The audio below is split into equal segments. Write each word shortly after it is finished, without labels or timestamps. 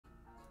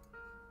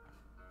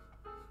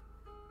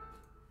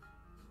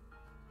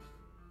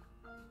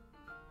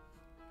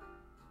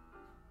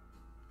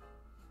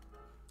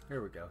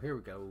Here we go. Here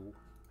we go.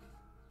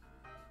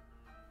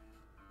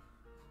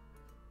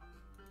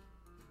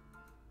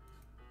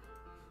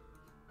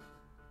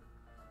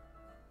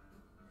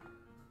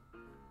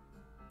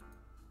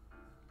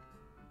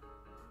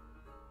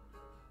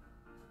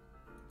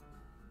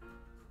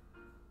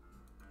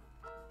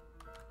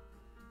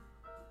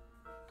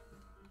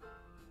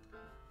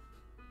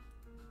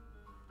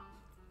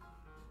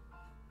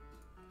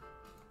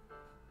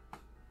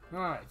 All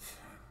right.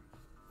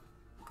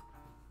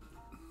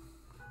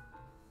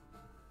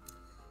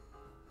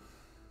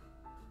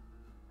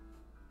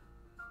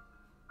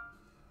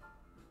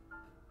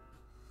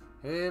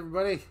 Hey,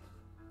 everybody.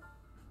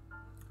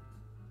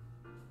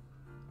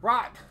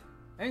 Rot.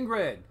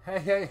 Ingrid. Hey,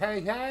 hey,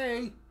 hey,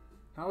 hey.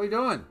 How we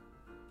doing?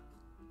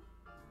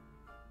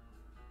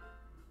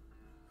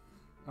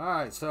 All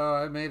right, so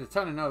I made a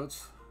ton of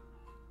notes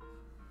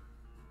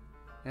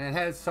and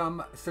had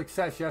some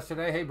success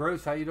yesterday. Hey,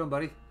 Bruce, how you doing,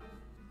 buddy?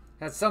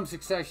 Had some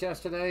success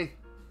yesterday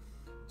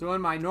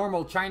doing my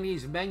normal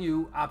Chinese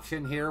menu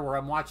option here where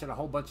I'm watching a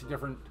whole bunch of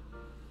different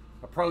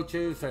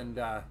approaches and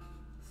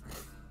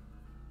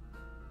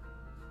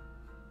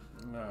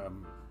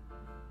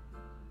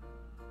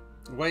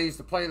ways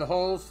to play the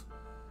holes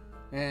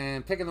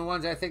and picking the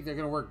ones I think they're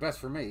going to work best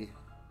for me.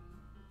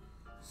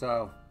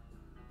 So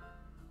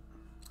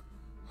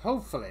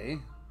hopefully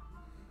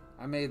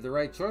I made the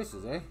right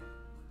choices, eh?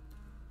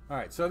 All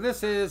right, so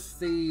this is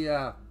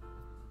the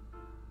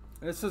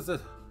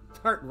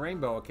Tartan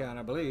Rainbow account,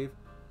 I believe.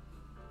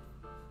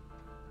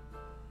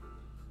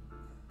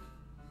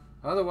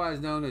 Otherwise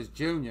known as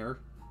Junior.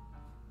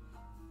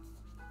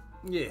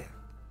 Yeah.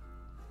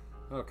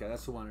 Okay,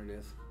 that's the one it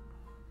is.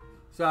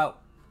 So,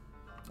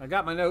 I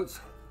got my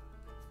notes.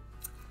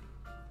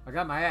 I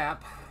got my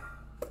app.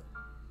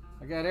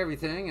 I got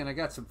everything, and I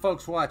got some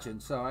folks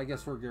watching, so I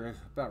guess we're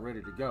about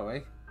ready to go,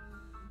 eh?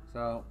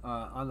 So,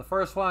 on the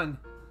first one,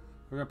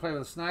 we're going to play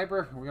with a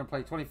sniper. We're going to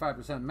play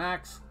 25%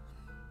 max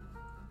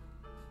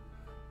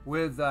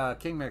with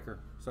Kingmaker.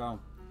 So, I'm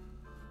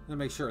going to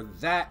make sure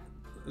that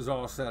is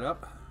all set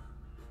up.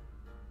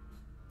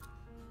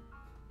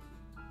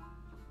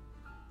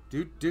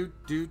 Do do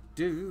do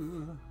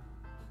do.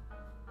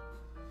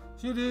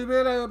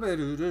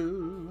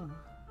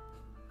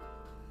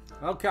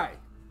 Okay.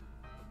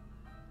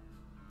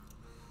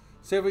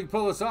 See if we can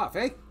pull this off,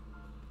 eh?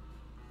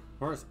 Of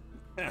course.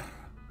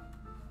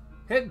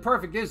 Hitting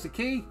perfect is the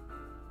key.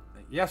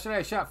 Yesterday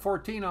I shot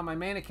 14 on my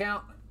main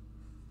account.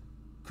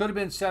 Could have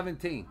been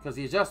 17 because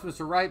the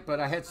adjustments are right, but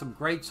I had some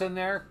greats in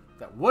there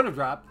that would have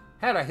dropped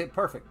had I hit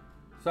perfect.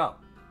 So,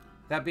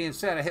 that being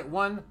said, I hit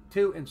 1,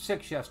 2, and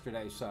 6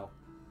 yesterday, so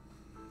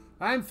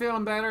I'm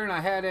feeling better, and I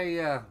had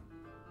a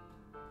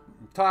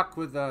talk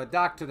with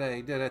Doc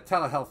today. Did a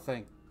telehealth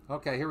thing.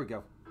 Okay, here we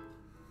go.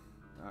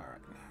 All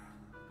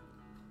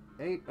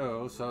right.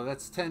 8-0, so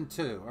that's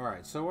 10-2. All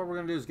right, so what we're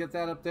going to do is get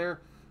that up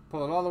there,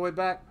 pull it all the way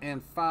back,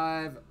 and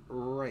 5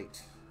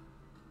 right.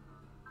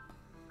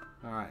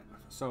 All right,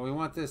 so we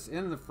want this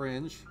in the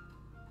fringe.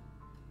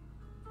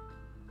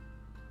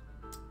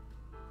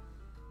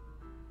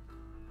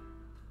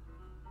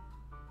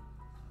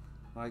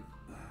 Like,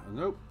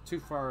 nope, too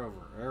far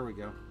over. There we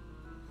go.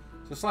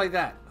 Just like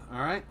that. All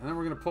right, and then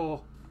we're going to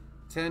pull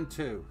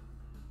 10-2.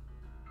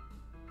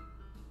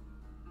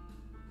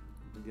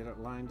 Get it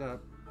lined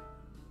up.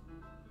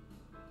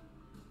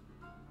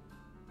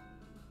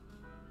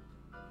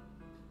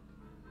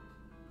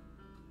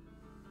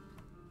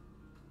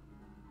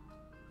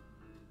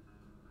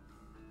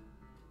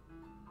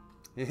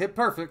 It hit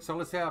perfect, so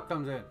let's see how it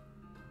comes in.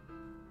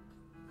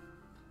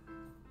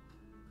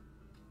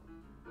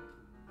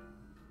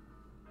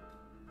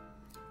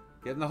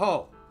 Get in the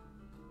hole.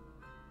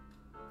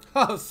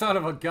 Oh, son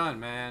of a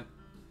gun, man.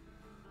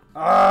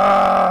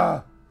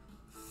 Ah!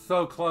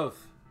 So close.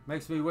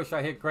 Makes me wish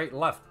I hit great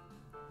left.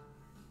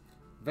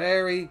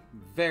 Very,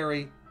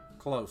 very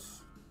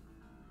close.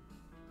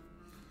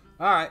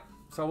 All right,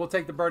 so we'll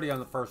take the birdie on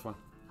the first one.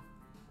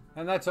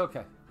 And that's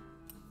okay.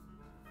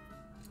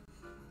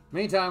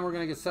 Meantime, we're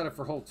going to get set up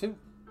for hole 2.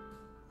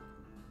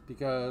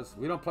 Because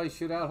we don't play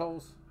shootout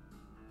holes.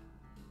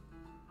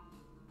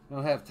 We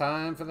don't have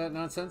time for that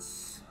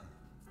nonsense.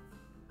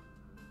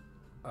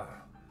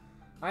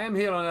 I am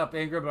healing up,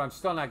 Ingrid, but I'm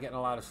still not getting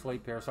a lot of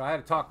sleep here. So I had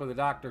to talk with the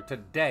doctor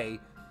today.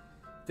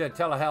 Did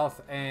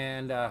telehealth,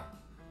 and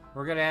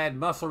we're going to add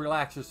muscle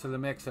relaxers to the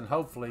mix, and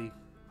hopefully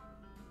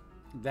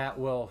that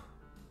will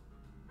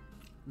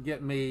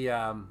get me...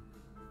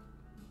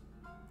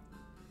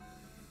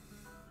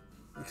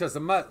 because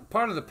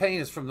part of the pain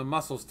is from the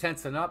muscles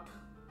tensing up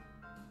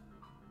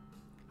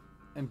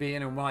and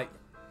being in, like,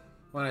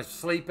 when I'm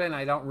sleeping,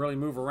 I don't really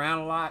move around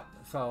a lot,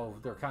 so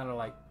they're kind of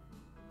like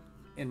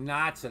in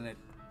knots, and it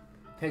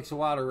takes a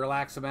while to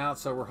relax them out.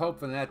 So we're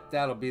hoping that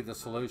that'll be the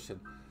solution.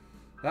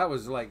 That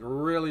was like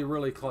really,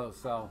 really close.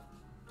 So,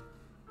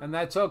 and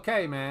that's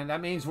okay, man.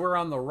 That means we're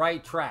on the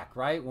right track,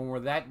 right? When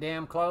we're that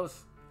damn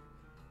close,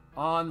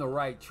 on the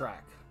right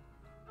track.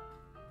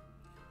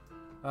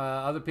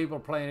 Other people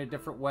are playing it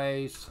different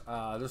ways.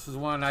 This is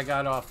one I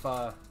got off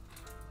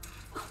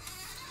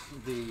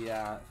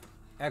the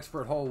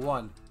expert hole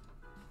 1.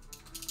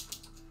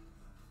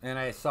 And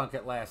I sunk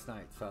it last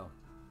night, so.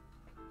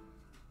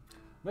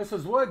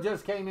 Mrs. Wood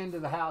just came into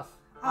the house.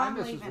 Hi,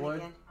 Mrs. Wood.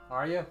 Again.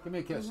 Are you? Give me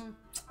a kiss.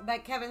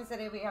 But Kevin said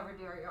if we ever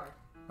do our yard.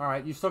 All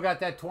right, you still got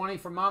that 20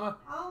 from Mama?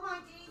 Oh my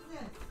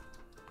Jesus.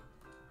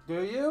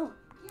 Do you?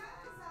 Yes,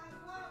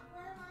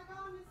 where am I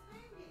going to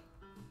spend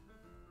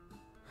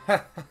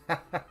it?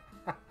 But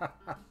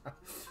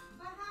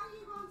how are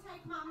you going to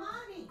take my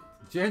money?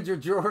 Ginger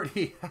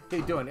Jordy, how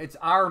you doing? It's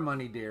our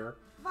money, dear.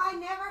 But I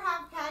never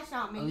have cash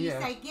on me. Oh, you yeah.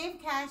 say give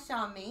cash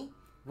on me.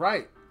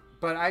 Right.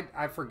 But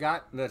I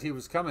forgot that he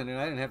was coming and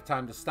I didn't have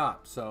time to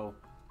stop, so.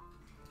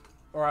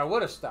 Or I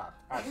would have stopped.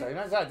 Actually,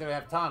 I didn't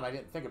have time. I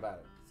didn't think about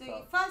it. So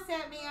you fuss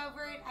at me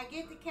over it. I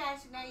get the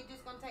cash and now you're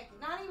just going to take it.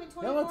 Not even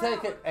 24 Then we'll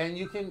take it and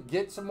you can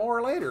get some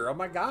more later. Oh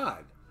my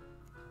God.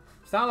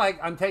 It's not like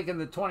I'm taking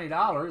the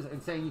 $20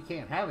 and saying you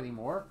can't have any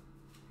more.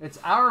 It's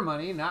our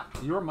money, not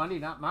your money,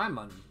 not my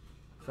money.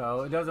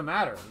 So it doesn't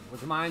matter.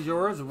 What's mine's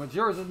yours and what's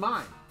yours is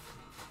mine.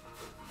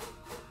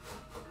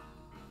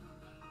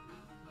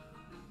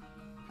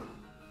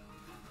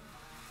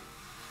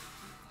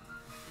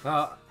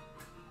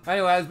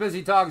 Anyway, I was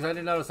busy talking, so I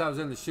didn't notice I was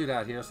in the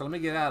shootout here. So let me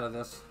get out of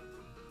this.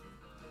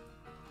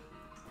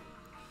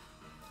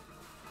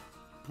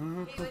 He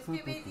was too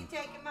busy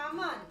taking my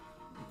money.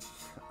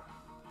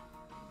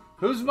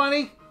 Whose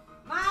money?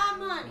 My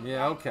money.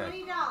 Yeah,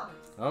 okay. $20.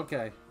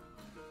 Okay.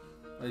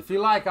 If you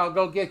like, I'll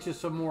go get you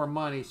some more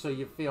money so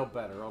you feel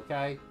better,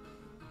 okay?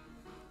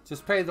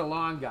 Just pay the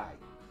lawn guy.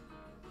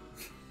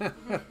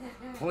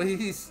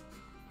 Please.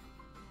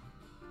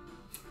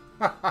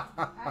 Actually,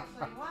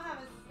 one of us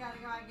has got to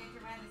go out and get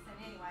your medicine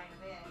anyway in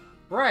a bit.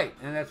 Right,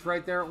 and that's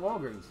right there at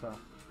Walgreens, so.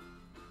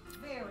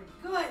 Very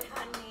good,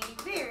 honey.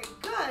 Very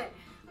good.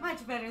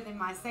 Much better than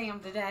my Sam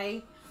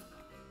today.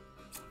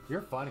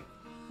 You're funny.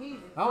 He's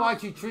I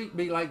want you to treat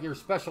me like your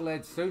special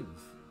ed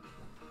students.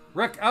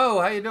 Rick O,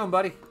 how you doing,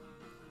 buddy?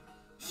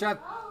 Oh,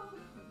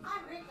 hi,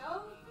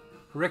 Rico.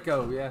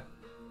 Rico, yeah.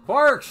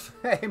 Quarks,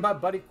 hey, my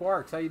buddy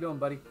Quarks, how you doing,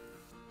 buddy?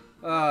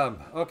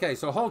 Okay,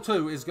 so hole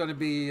 2 is going to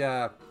be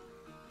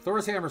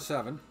Thor's Hammer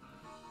 7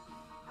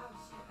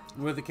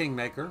 with the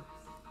Kingmaker.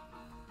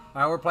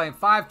 All right, we're playing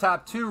 5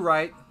 top, 2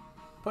 right,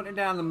 putting it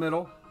down the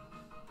middle.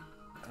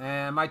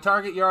 And my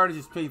target yardage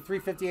is between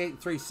 358 and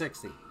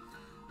 360.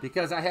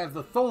 Because I have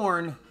the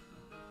Thorn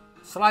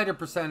slider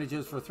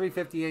percentages for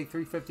 358,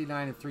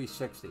 359, and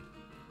 360.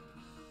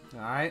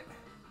 All right.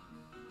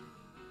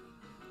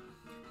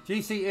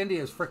 GC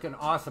India is freaking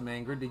awesome,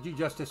 Ingrid. Did you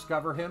just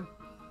discover him?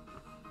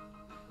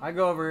 I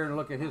go over here and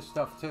look at his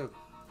stuff, too.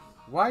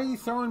 Why are you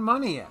throwing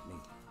money at me?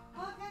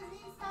 Well, because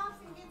he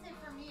stops and gets it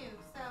from you,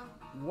 so.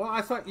 Well,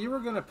 I thought you were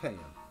going to pay him.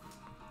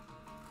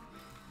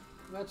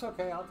 That's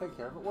okay. I'll take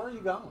care of it. Where are you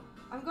going?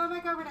 I'm going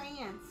back over to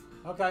Ann's.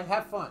 Okay,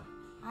 have fun.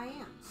 I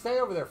am. Stay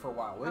over there for a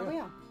while, will I you?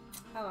 will.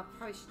 Oh, I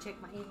probably should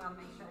check my email to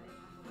make sure I didn't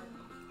have to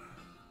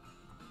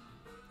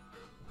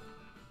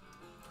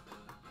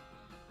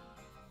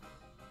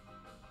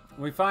work.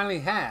 We finally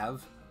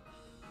have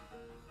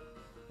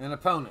an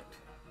opponent.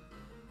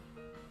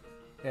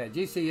 Yeah,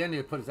 GC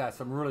India puts out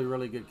some really,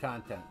 really good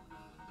content.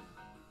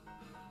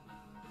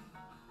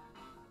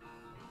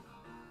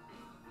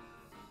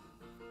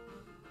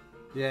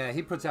 Yeah,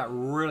 he puts out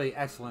really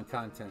excellent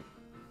content.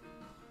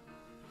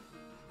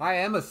 I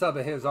am a sub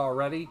of his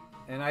already,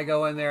 and I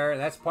go in there,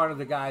 and that's part of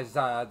the guys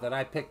that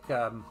I pick.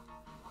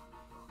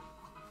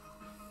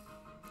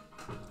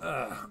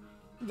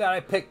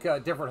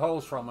 Different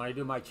holes from when I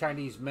do my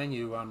Chinese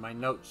menu on my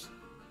notes,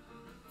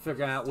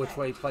 figuring out which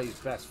way plays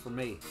best for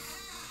me.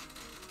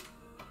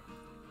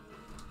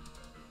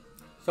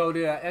 So,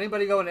 did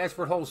anybody go in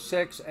expert hole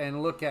 6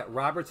 and look at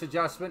Robert's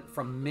adjustment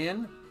from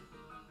Min?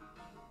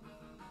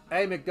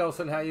 Hey,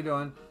 McDilson, how you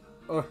doing?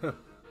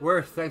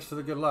 Where? Thanks for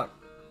the good luck.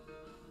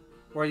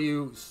 Where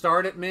you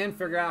start at Min,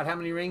 figure out how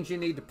many rings you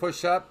need to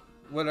push up,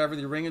 whatever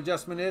the ring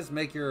adjustment is,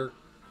 make your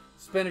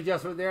spin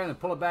adjustment there, and then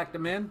pull it back to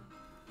Min.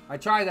 I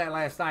tried that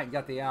last night and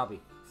got the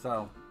Albie.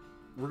 So,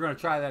 we're going to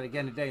try that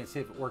again today and see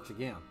if it works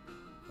again.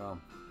 So,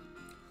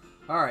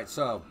 all right,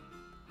 so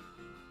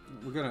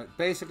we're going to,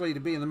 basically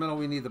to be in the middle,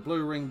 we need the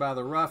blue ring by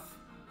the rough.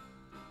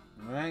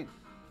 All right,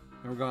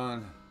 and we're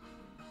going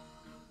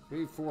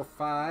 3, 4,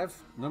 5.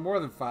 No more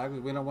than 5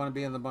 because we don't want to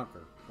be in the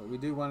bunker. But we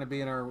do want to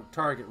be in our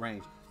target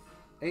range.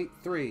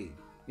 8-3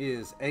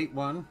 is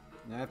 8-1.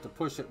 And I have to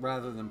push it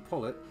rather than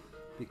pull it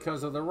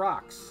because of the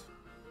rocks.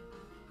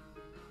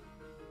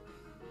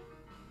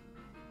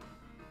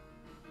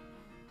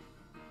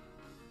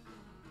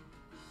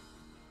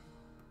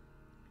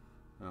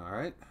 All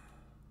right.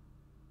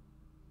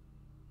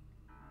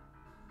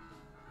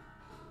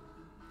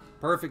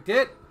 Perfect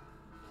hit.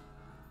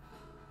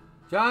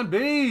 John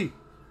B.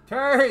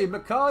 Terry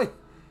McCully.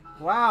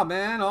 Wow,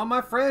 man. All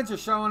my friends are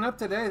showing up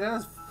today.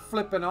 That is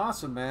flipping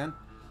awesome, man.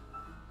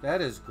 That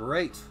is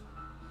great.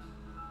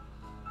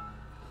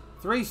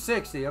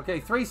 360. Okay,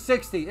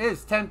 360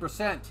 is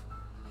 10%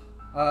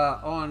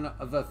 on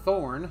the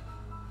Thorn.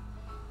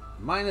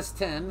 Minus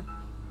 10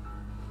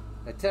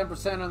 at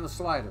 10% on the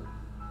slider.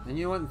 And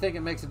you wouldn't think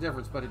it makes a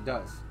difference, but it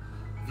does.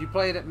 If you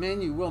play it at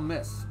min, you will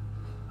miss.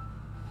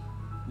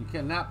 You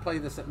cannot play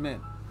this at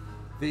min.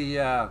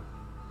 The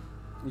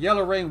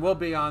yellow ring will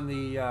be on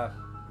the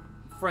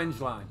fringe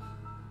line.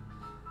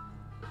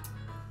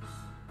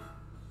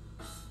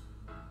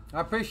 I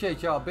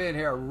appreciate y'all being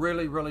here. I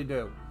really, really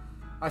do.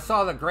 I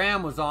saw that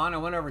Graham was on. I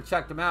went over and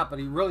checked him out, but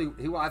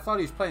I thought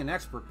he was playing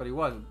expert, but he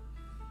wasn't.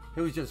 He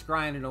was just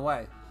grinding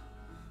away.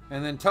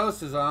 And then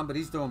Toast is on, but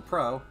he's doing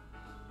pro.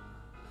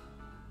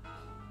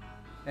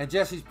 And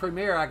Jesse's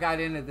Premier, I got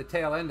in at the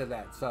tail end of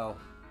that, so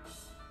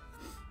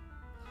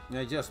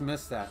I just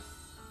missed that.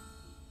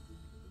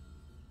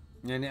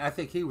 And I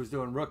think he was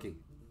doing rookie.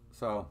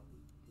 So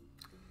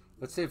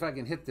let's see if I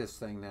can hit this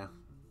thing now.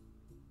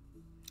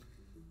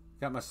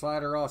 Got my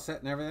slider all set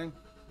and everything.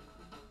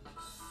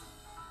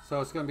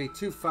 So it's going to be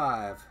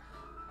 2-5.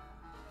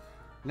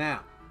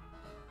 Now,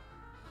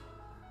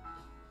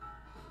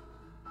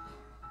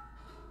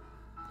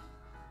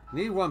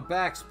 need one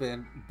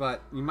backspin,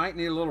 but you might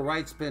need a little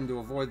right spin to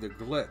avoid the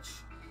glitch.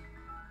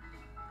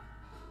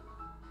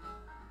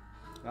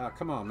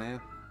 Come on,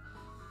 man.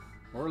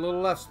 Or a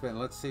little left spin.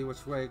 Let's see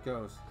which way it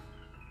goes.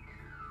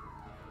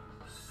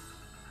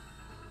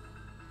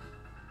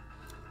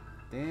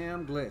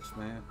 Damn glitch,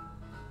 man.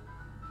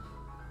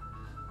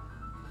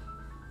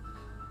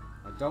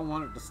 I don't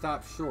want it to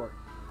stop short.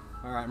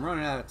 All right, I'm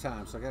running out of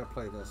time, so I got to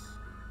play this.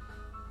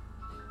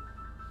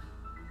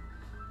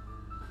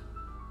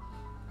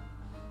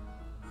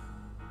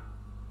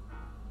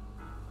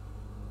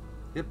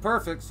 Hit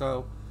perfect,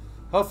 so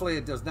hopefully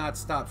it does not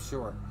stop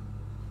short.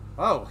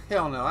 Oh,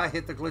 hell no. I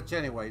hit the glitch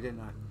anyway,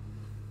 didn't I?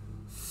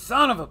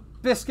 Son of a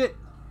biscuit.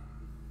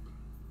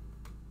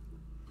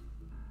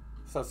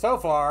 So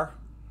far,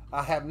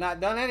 I have not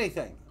done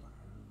anything.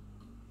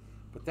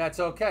 But that's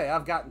okay.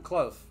 I've gotten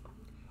close.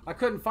 I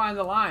couldn't find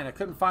the line. I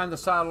couldn't find the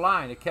solid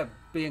line. It kept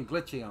being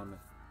glitchy on me.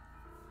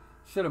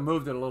 Should have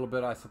moved it a little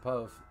bit, I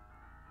suppose.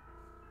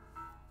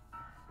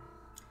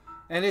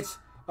 And it's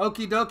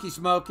okie dokie,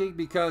 Smokey,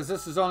 because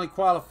this is only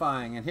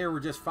qualifying, and here we're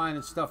just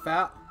finding stuff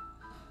out,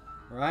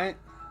 right?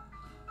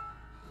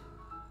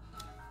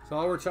 So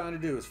all we're trying to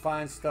do is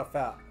find stuff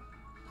out.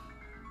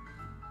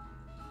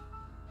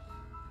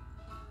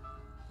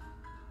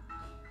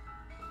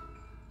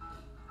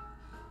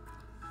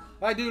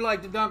 I do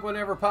like to dunk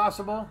whenever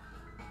possible.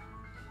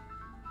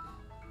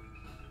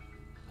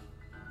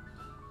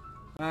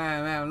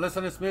 Man,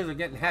 listen to this music,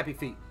 getting happy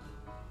feet.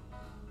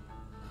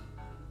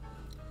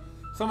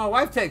 So my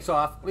wife takes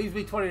off, leaves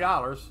me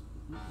 $20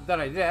 that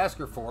I did ask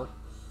her for,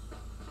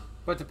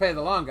 but to pay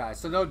the long guy.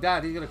 So no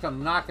doubt he's going to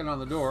come knocking on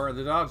the door, and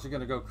the dogs are going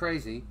to go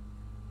crazy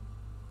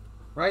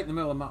right in the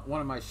middle of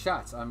one of my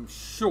shots, I'm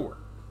sure.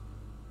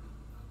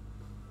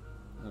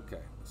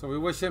 Okay, so we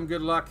wish him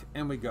good luck,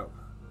 and we go.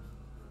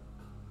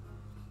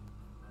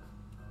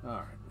 All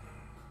right.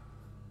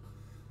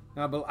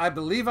 Now, I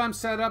believe I'm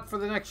set up for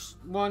the next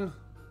one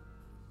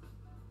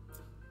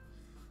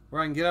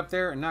where I can get up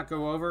there and not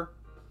go over.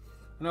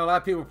 I know a lot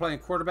of people are playing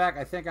quarterback.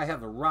 I think I have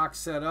the rock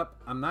set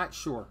up. I'm not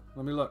sure.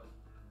 Let me look.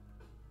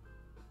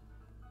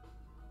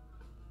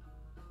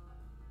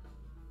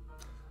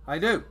 I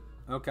do.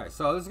 Okay,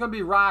 so this is going to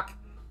be rock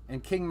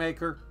and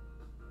kingmaker.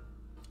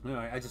 All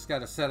right, I just got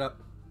to set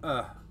up,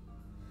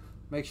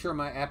 make sure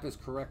my app is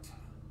correct.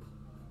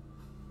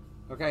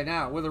 Okay,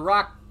 now with a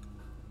rock,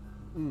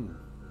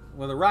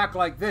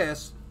 like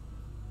this,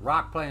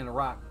 rock playing the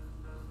rock.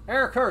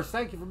 Eric Hurst,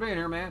 thank you for being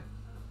here, man.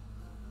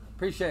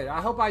 Appreciate it. I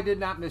hope I did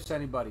not miss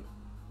anybody.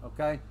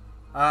 Okay.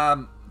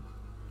 I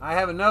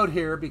have a note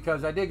here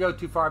because I did go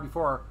too far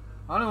before.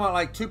 I only want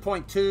like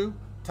 2.2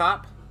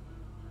 top.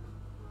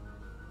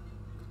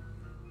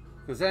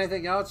 Because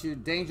anything else, you're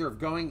in danger of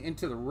going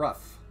into the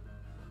rough.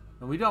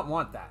 And we don't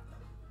want that.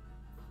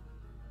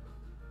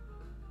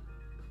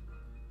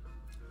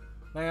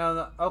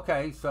 Now,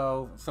 okay,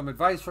 so some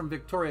advice from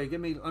Victoria.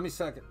 Give me a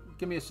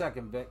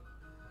second, Vic.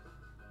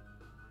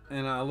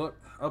 And I'll look.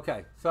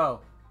 Okay, so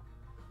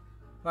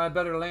I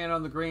better land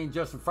on the green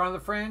just in front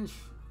of the fringe.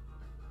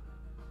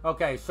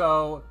 Okay,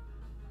 so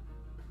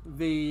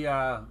the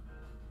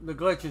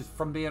glitch is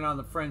from being on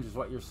the fringe is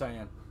what you're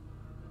saying.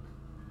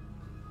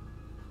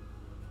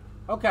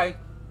 Okay.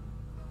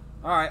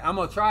 All right, I'm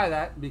going to try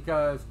that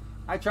because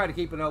I try to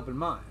keep an open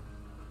mind.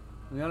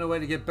 And the only way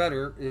to get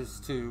better is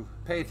to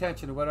pay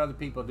attention to what other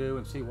people do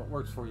and see what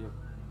works for you.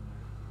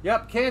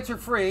 Yep, cancer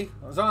free.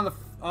 I was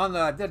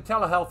I did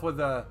telehealth with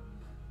a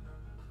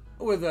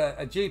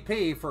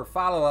GP for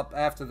follow-up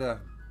after the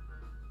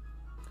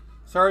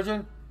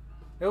surgeon.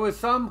 It was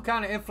some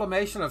kind of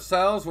inflammation of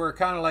cells where it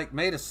kind of like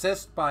made a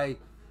cyst by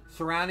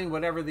surrounding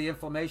whatever the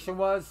inflammation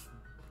was.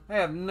 I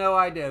have no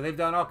idea. They've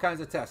done all kinds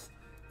of tests.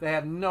 They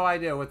have no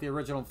idea what the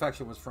original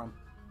infection was from.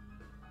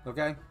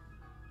 Okay?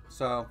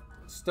 So,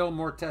 still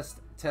more tests,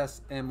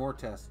 and more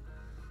tests.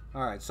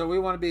 All right, so we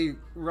want to be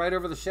right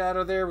over the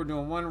shadow there. We're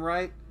doing one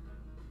right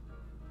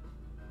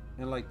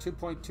and like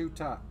 2.2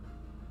 top.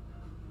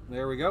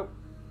 There we go.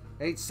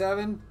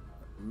 8.7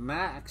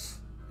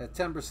 max at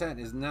 10%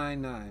 is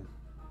 9.9.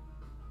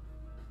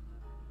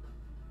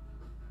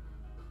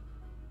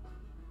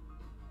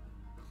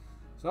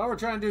 So all we're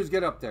trying to do is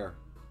get up there.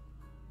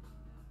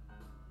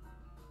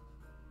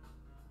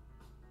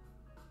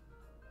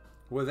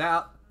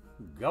 Without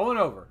going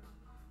over.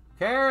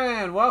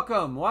 Karen,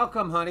 welcome.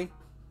 Welcome, honey.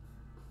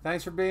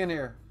 Thanks for being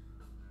here.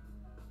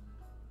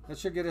 That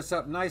should get us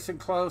up nice and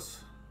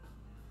close.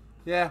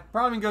 Yeah,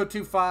 probably go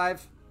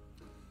 2.5.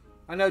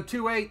 I know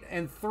 2.8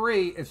 and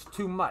 3 is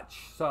too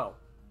much. So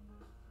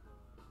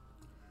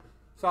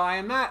I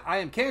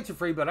am cancer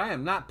free, but I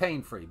am not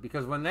pain free,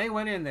 because when they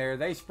went in there,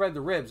 they spread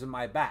the ribs in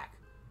my back.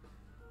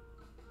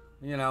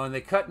 You know, and they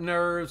cut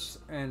nerves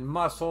and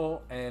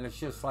muscle, and it's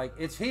just like,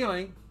 it's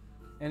healing,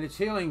 and it's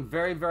healing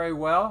very, very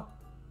well.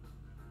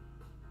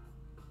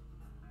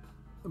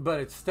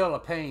 But it's still a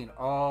pain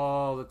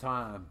all the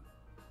time.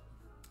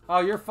 Oh,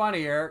 you're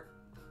funny, Eric.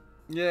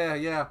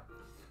 Yeah.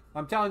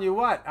 I'm telling you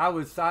what, I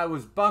was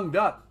bunged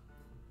up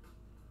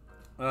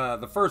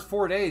the first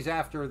 4 days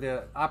after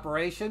the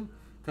operation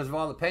because of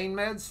all the pain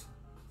meds.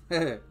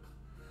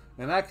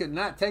 And I could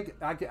not take it.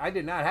 I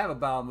did not have a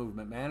bowel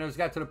movement, man. It was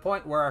got to the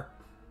point where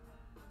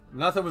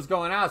nothing was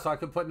going out, so I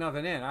could put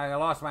nothing in. I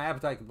lost my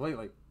appetite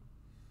completely.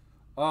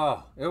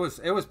 Oh, it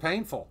was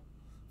painful.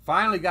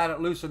 Finally got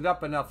it loosened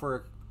up enough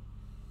for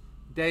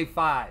day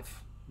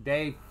 5.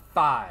 Day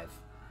 5.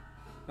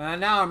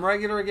 And now I'm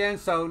regular again,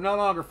 so no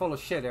longer full of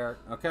shit, Eric.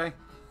 Okay?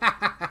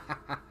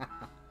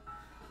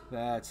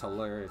 That's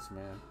hilarious,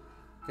 man.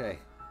 Okay.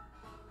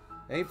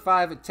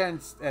 8.5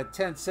 at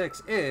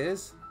 10.6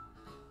 is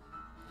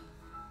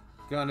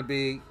going to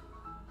be,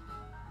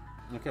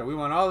 okay, we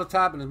want all the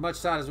top and as much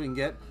side as we can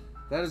get.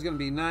 That is going to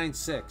be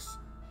 9.6.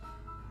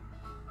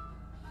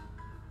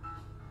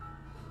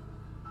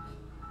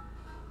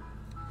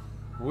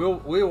 We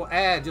will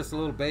add just a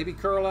little baby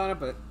curl on it,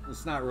 but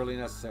it's not really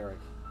necessary.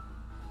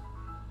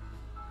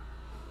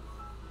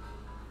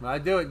 But I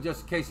do it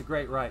just in case of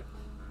great right,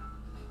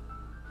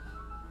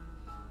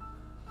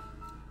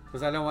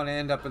 because I don't want to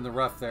end up in the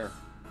rough there.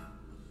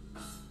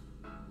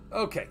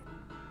 Okay,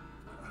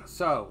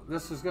 so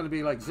this is going to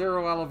be like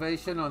 0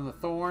 elevation on the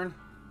thorn,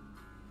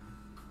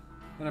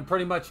 and I'm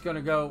pretty much going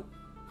to go.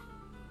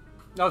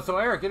 No, so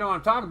Eric, you know what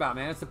I'm talking about,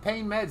 man. It's the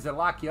pain meds that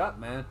lock you up,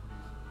 man.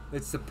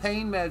 It's the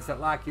pain meds that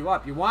lock you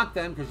up. You want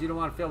them because you don't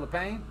want to feel the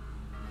pain.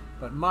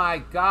 But my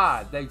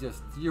God,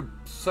 you're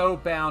so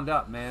bound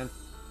up, man.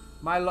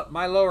 My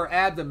lower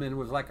abdomen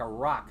was like a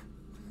rock.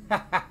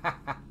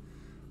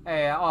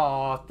 Hey,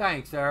 oh,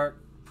 thanks, Eric.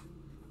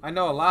 I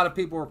know a lot of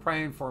people were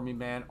praying for me,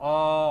 man,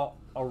 all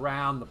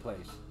around the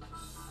place.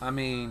 I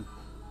mean,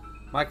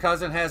 my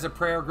cousin has a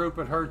prayer group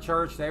at her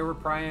church. They were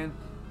praying.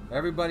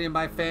 Everybody in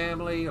my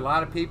family, a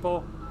lot of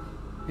people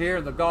here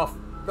in the Golf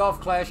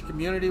Clash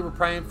community were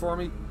praying for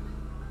me.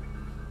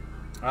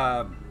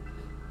 At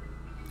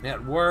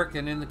work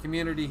and in the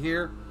community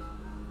here.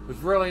 It was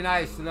really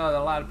nice to know that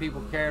a lot of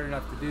people cared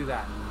enough to do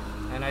that,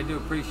 and I do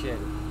appreciate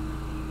it.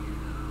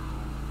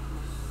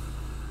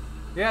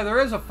 Yeah, there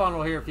is a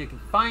funnel here if you can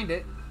find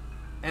it,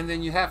 and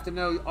then you have to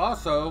know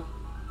also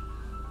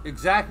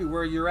exactly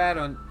where you're at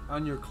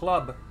on your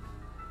club.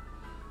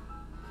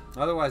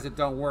 Otherwise it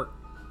don't work.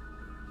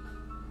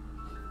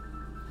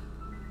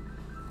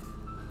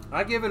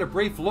 I give it a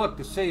brief look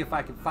to see if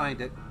I can find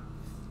it.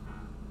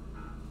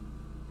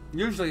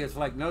 Usually it's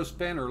like no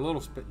spin or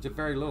little spin, just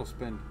very little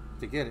spin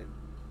to get it.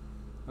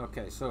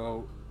 Okay,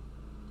 so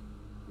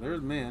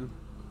there's Min.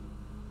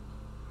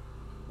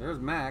 There's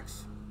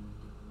Max.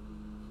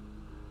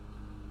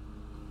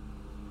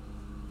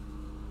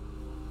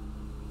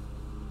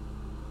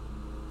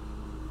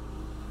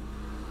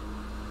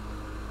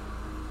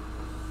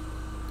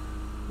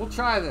 We'll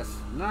try this.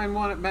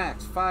 9.1 at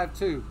max,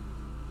 5.2.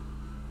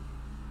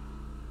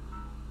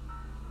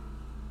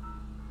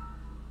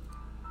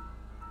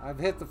 I've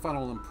hit the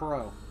funnel in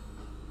pro.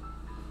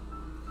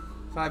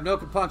 So I have no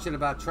compunction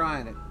about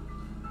trying it.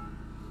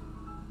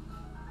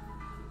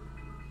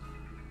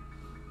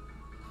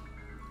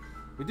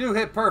 We do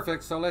hit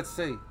perfect, so let's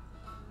see.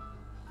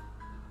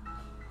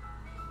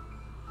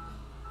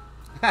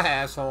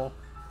 Asshole.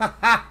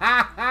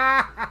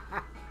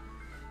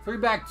 3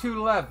 back,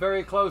 2 left,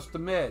 very close to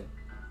mid.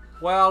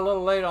 Well, a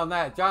little late on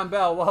that. John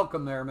Bell,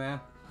 welcome there,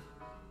 man.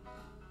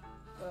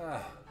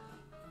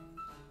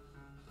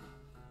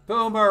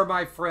 Boomer,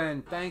 my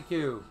friend, thank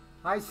you.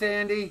 Hi,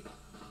 Sandy.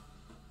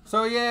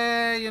 So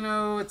yeah, you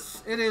know,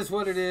 it is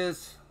what it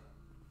is.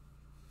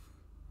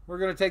 We're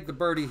gonna take the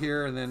birdie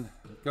here and then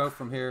go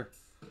from here.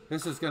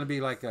 This is gonna be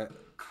like a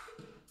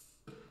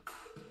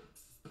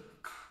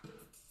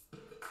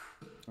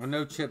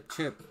no chip.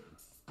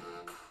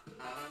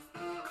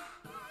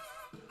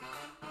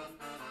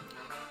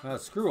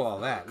 Screw all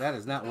that. That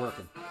is not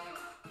working.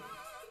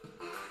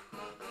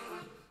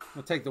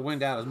 We'll take the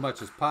wind out as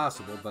much as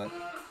possible, but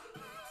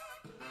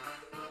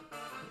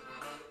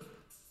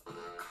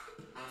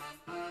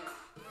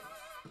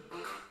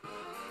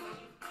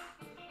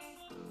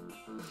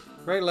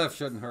right left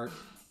shouldn't hurt.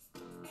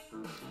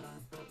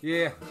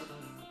 Yeah.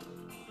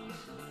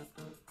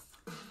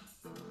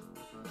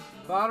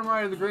 Bottom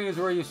right of the green is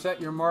where you set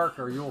your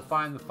marker. You will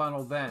find the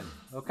funnel then.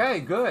 Okay,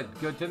 good.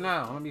 Good to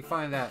know. Let me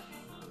find that.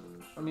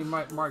 Let me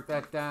mark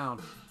that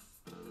down.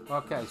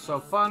 Okay, so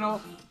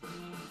funnel.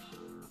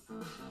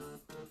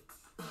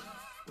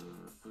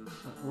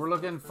 We're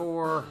looking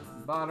for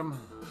bottom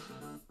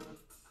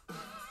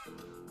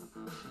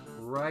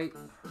right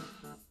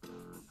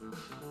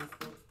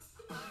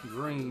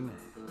green.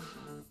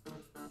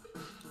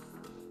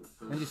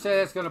 And you say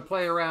that's going to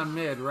play around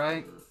mid,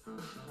 right?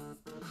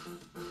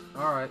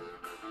 All right.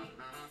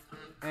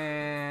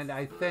 And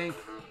I think,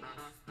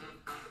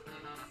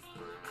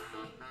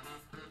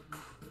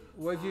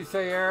 what'd you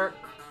say, Eric?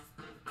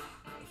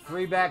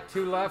 3 back,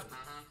 2 left?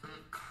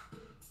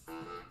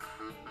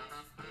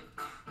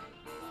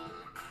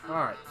 All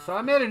right, so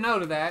I made a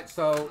note of that,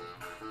 so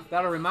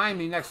that'll remind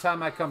me next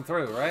time I come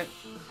through, right?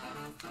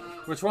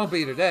 Which won't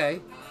be today.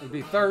 It'll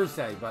be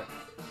Thursday, but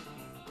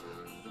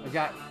I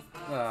got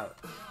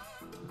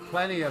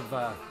plenty of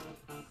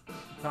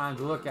time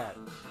to look at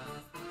it.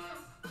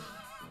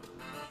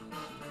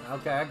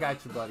 Okay, I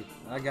got you, buddy.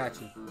 I got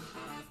you.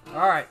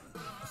 All right,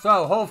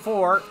 so hole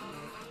 4.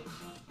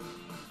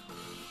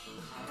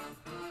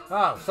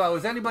 Oh, so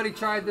has anybody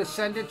tried this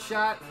send it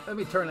shot? Let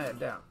me turn that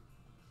down.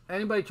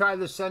 Anybody try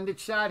the send it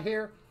shot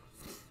here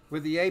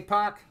with the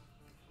APOC?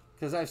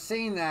 Because I've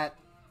seen that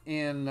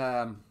in,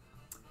 I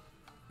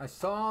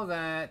saw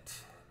that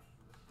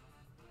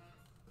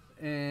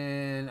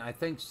in, I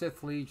think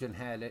Sith Legion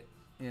had it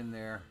in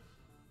there.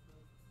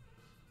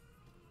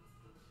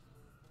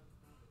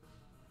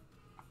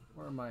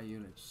 Where are my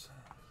units?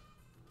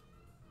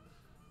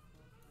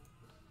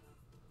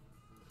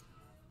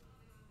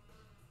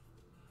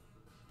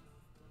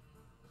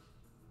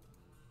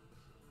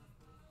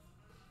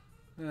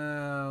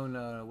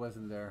 No, it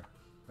wasn't there.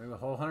 Maybe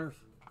Hole Hunters?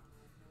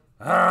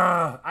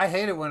 I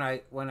hate it when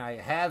I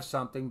have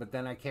something, but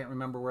then I can't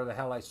remember where the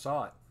hell I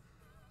saw it.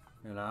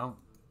 You know?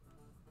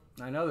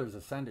 I know there's a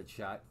send it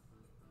shot.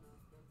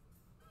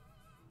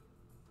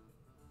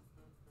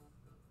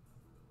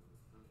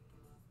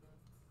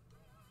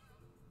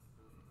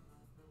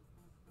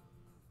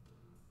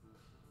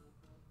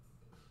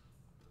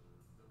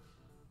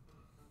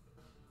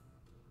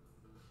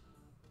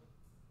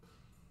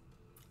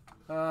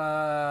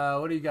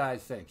 What do you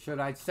guys think? Should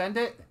I send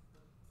it?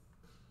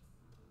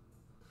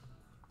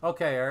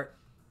 Okay, Eric.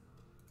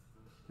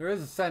 There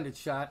is a send it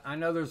shot. I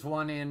know there's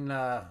one in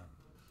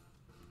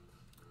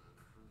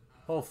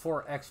hole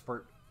 4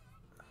 expert.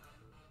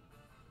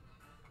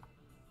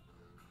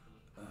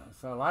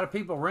 So a lot of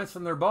people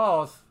rinsing their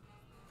balls.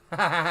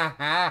 But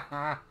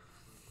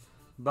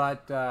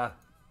there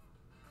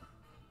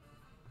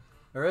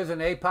is an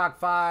APOC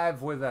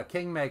 5 with a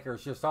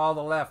Kingmakers, just all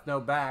the left, no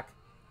back.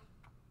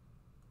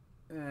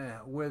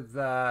 With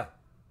and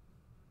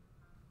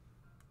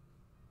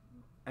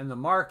the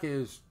mark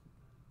is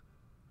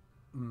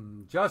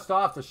just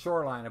off the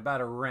shoreline,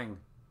 about a ring.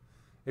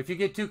 If you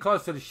get too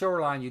close to the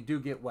shoreline, you do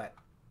get wet.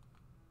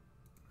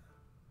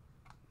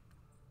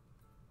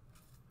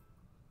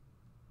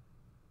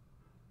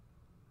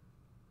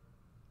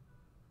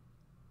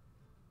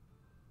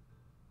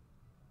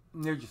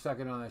 Here's your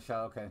second on that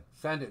shot. Okay,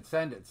 send it,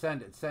 send it,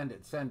 send it, send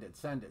it, send it,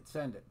 send it,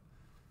 send it.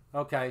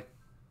 Okay.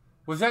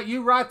 Was that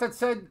you, Rot, that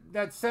said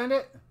that sent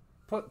it?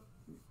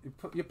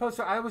 You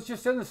posted. I was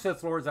just in the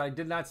Sith Lords. I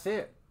did not see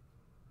it.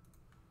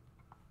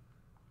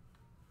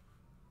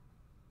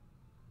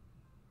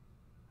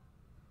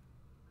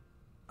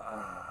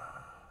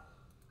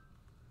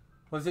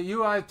 Was it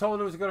you I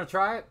told I was going to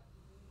try it?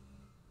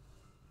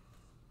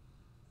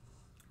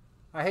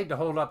 I hate to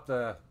hold up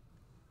the...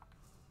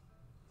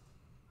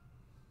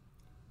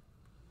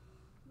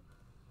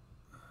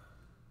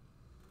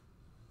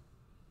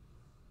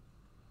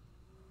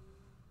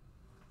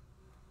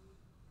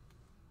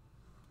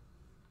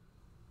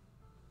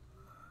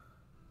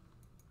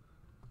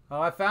 Oh,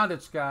 I found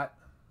it, Scott.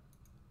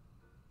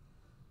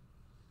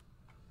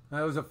 It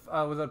was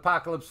with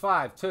Apocalypse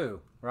 5 too,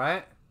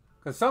 right?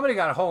 Because somebody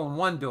got a hole in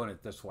one doing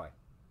it this way.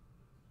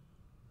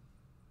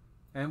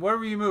 And what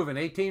were you moving?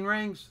 18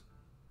 rings?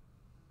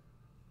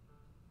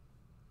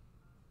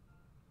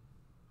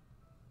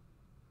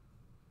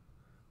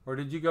 Or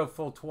did you go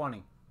full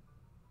 20?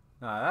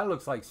 No, that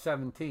looks like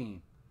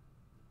 17.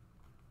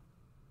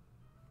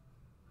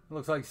 It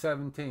looks like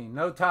 17.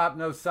 No top,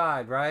 no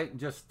side, right?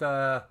 Just,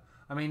 I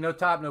mean, no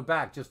top, no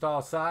back, just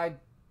all side.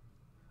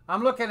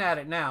 I'm looking at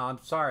it now. I'm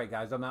sorry,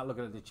 guys. I'm not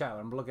looking at the chat.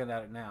 I'm looking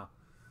at it now.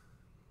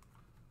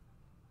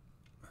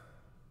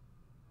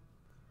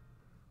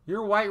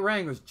 Your white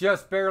ring was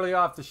just barely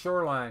off the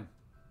shoreline.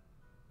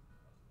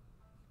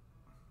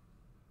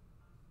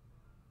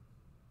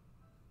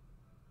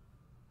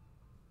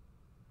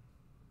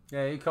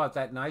 Yeah, he caught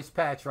that nice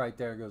patch right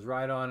there. It goes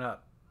right on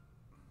up.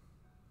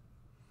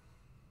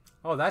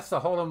 Oh, that's the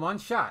hole-in-one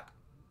shot.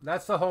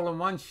 That's the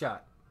hole-in-one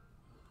shot.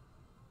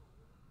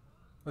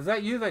 Was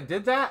that you that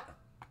did that?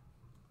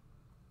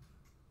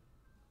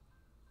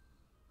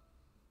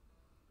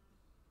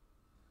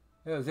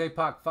 It was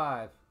APOC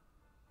 5.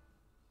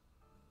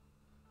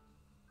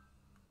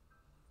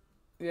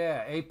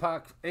 Yeah,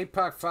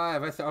 APOC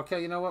 5. I thought,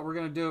 okay, you know what? We're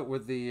going to do it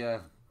with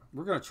the,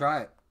 we're going to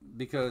try it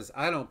because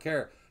I don't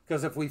care.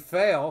 Because if we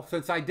fail,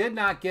 since I did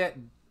not get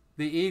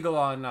the eagle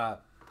on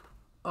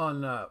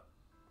 1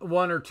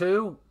 or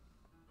 2,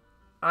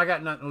 I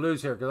got nothing to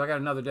lose here because I got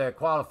another day of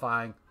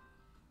qualifying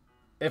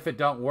if it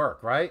don't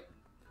work, right?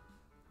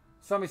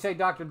 Somebody say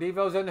Dr.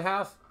 Devo's in the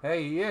house?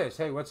 Hey, he is.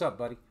 Hey, what's up,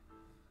 buddy?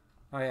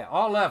 Oh, yeah.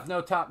 All left, no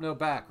top, no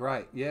back.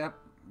 Right. Yep.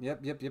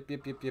 Yep.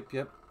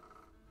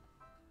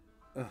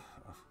 Ugh.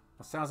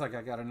 It sounds like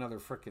I got another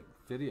frickin'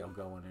 video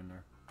going in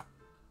there.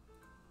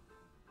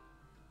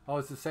 Oh,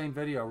 it's the same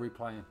video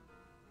replaying.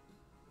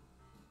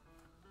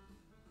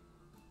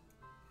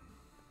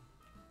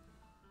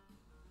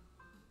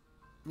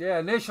 Yeah,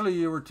 initially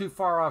you were too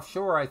far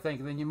offshore, I think,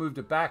 and then you moved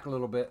it back a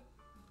little bit.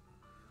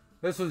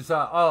 This was,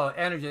 oh,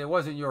 Energy. It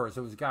wasn't yours.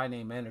 It was a guy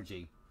named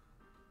Energy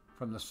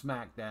from the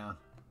SmackDown.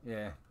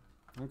 Yeah.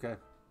 Okay.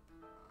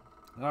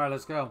 All right,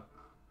 let's go.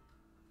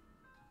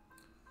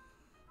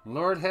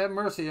 Lord have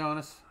mercy on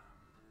us.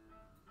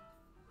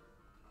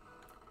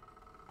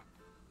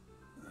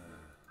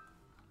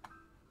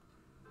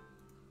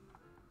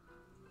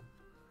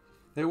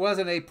 It was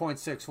an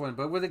 8.6 win,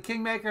 but with a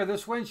Kingmaker,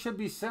 this win should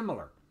be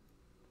similar.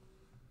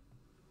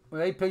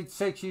 With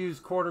 8.6, you use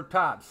quarter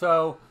top.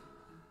 So,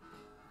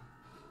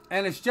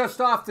 and it's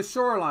just off the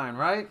shoreline,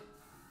 right?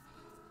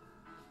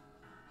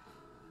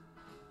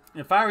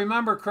 If I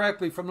remember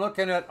correctly from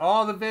looking at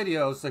all the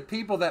videos, the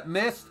people that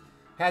missed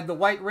had the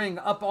white ring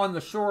up on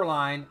the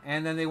shoreline,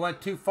 and then they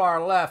went too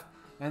far left,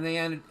 and they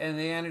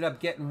ended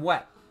up getting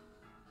wet.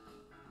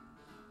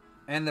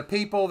 And the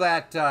people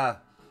that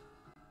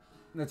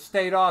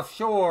stayed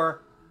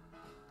offshore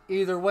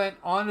either went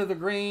onto the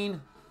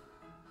green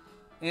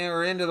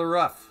or into the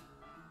rough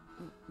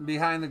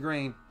behind the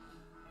green.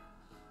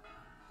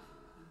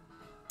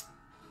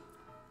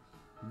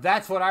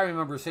 That's what I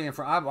remember seeing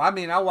from. I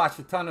mean, I watched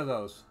a ton of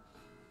those.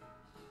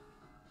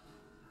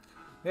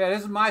 Yeah,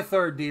 this is my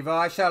third Devo.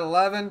 I shot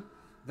 11,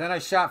 then I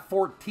shot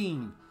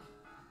 14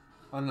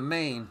 on the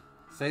main.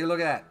 See,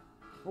 look at that.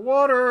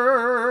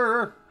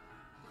 Water!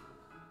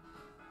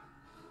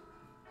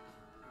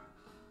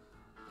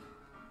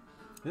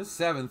 This is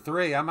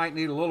 7.3. I might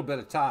need a little bit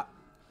of top.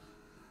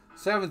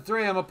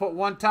 7.3, I'm going to put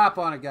 1 top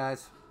on it,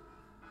 guys.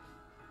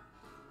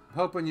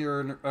 Hoping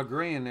you're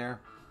agreeing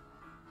there.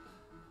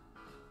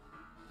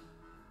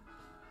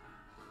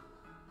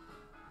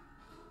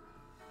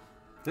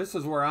 This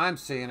is where I'm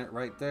seeing it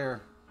right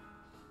there.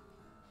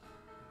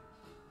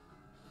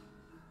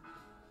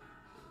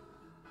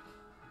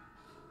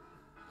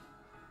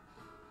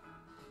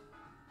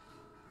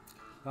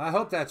 I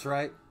hope that's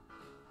right.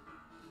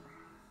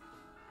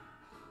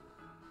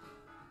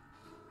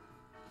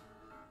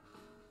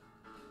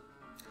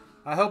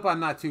 I hope I'm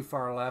not too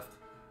far left.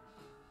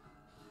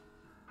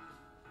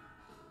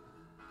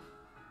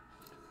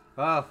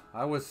 Oh,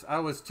 I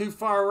was too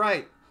far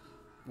right.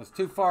 I was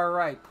too far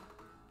right.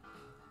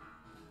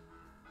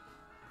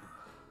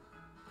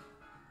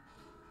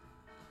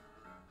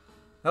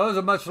 That was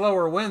a much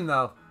lower win,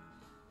 though.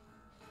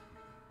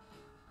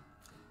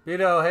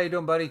 Vito, how you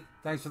doing, buddy?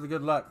 Thanks for the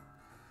good luck.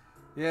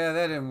 Yeah,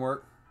 that didn't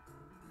work.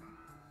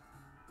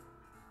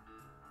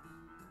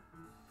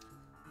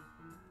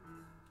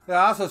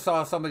 Yeah, I also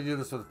saw somebody do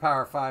this with a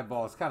power 5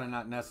 ball. It's kind of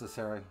not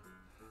necessary.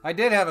 I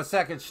did have a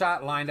second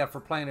shot lined up for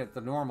playing it the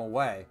normal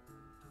way.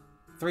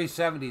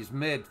 370s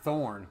mid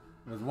thorn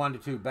with 1 to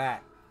 2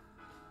 back.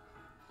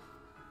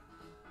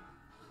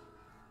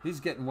 He's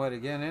getting wet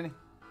again, ain't he?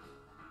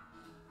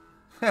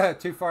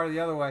 Too far the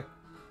other way.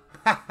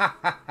 Yeah,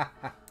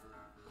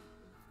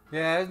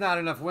 there's not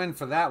enough wind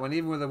for that one.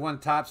 Even with a 1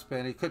 top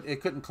spin, it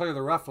couldn't clear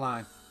the rough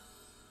line.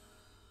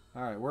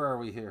 All right, where are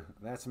we here?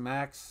 That's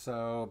max,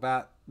 so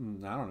about, I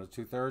don't know,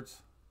 2/3.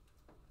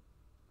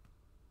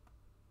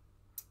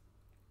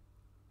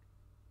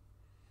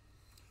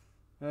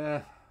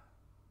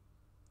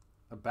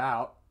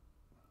 About.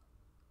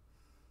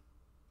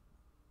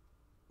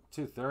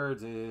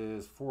 2/3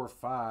 is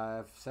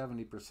 4.5.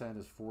 70%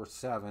 is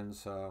 4.7,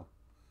 so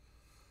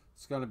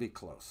it's going to be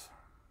close.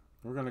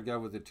 We're going to go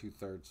with the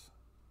 2/3.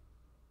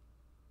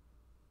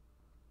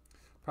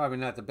 Probably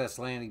not the best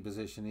landing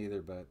position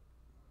either, but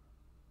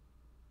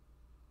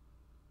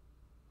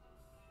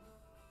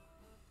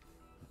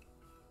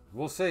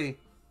we'll see.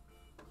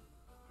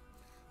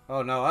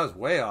 Oh no, I was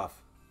way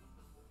off.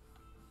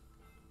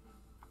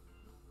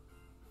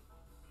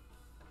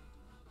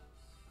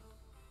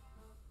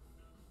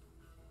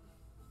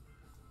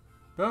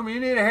 Boom,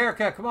 you need a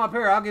haircut. Come on up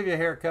here. I'll give you a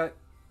haircut.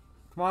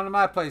 Come on to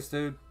my place,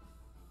 dude.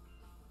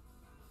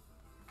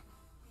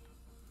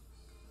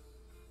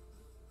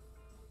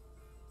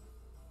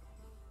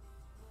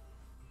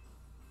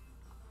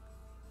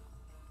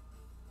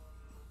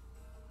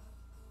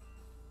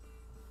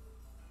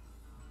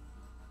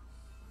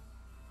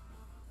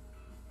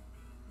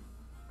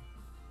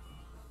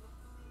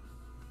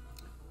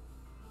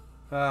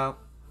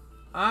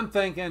 I'm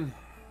thinking,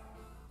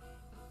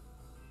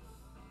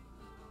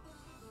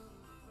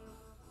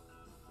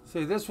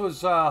 see, this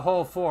was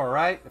hole 4,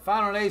 right? If I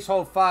don't ace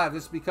hole 5,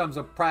 this becomes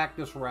a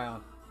practice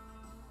round.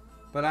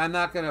 But I'm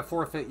not going to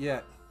forfeit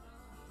yet.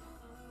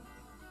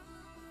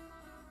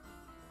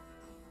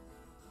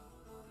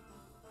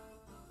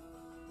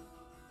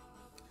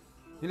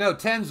 You know,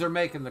 10s are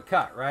making the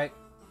cut, right?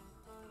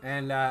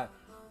 And I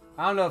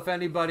don't know if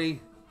anybody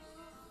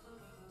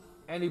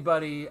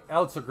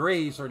else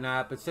agrees or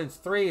not, but since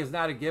 3 is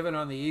not a given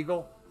on the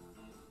Eagle,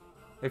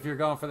 if you're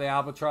going for the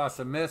Albatross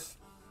and Miss,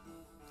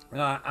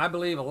 I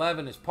believe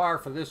 11 is par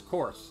for this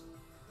course.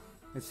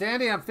 And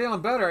Sandy, I'm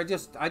feeling better. I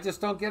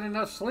just don't get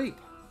enough sleep.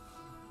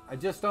 I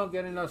just don't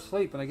get enough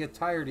sleep, and I get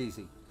tired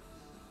easy.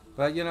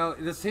 But you know,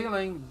 this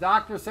healing,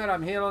 doctor said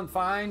I'm healing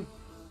fine,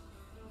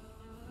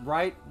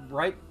 right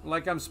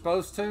like I'm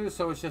supposed to.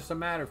 So it's just a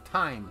matter of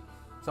time.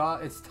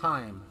 It's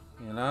time,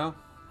 you know.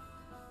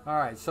 All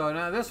right, so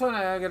now this one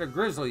I got a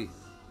Grizzly.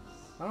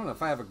 I don't know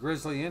if I have a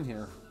Grizzly in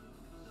here.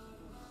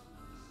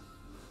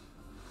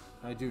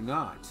 I do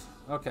not.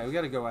 Okay, we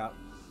got to go out.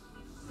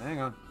 Hang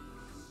on.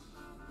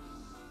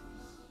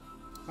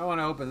 I want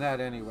to open that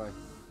anyway.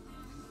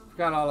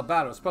 Forgot all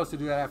about it. I was supposed to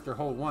do that after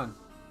hole 1.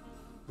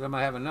 But I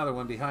might have another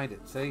one behind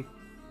it. See?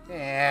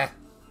 Yeah.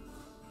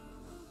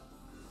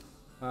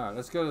 All right,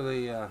 let's go to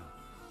the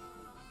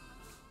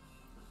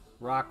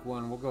rock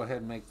one. We'll go ahead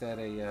and make that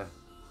a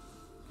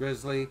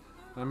Grizzly.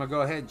 I'm going to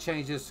go ahead and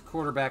change this to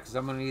quarterback because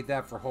I'm going to need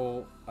that for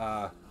hole,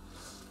 what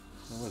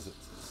was it,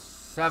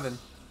 7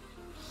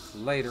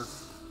 later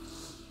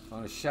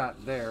on a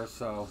shot there.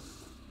 So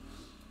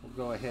we'll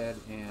go ahead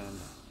and,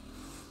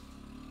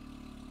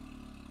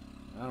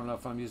 I don't know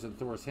if I'm using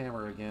Thor's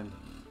hammer again.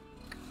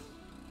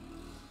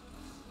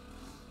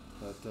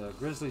 But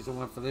Grizzly's the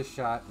one for this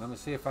shot. Let me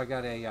see if I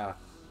got a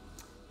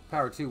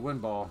power 2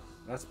 wind ball.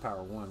 That's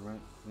power 1, right?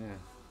 Yeah.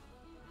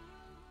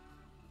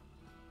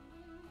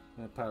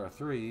 And power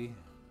 3.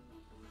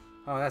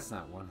 Oh, that's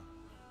not one.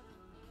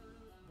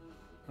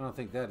 I don't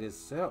think that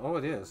is. Oh,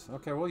 it is.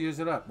 Okay, we'll use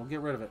it up. We'll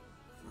get rid of it.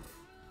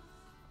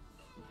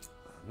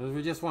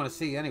 We just want to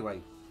see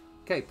anyway.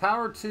 Okay,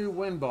 power 2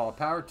 wind ball.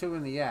 Power 2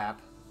 in the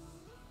app.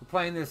 We're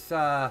playing this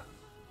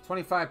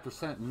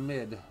 25%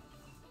 mid.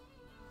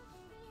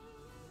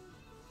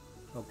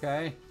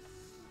 Okay.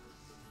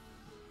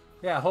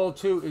 Yeah, hole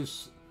 2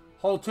 is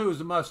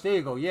a must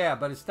eagle. Yeah,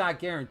 but it's not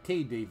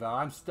guaranteed,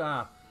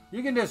 Devo.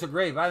 You can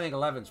disagree, but I think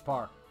 11's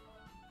par.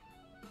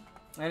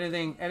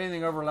 Anything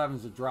over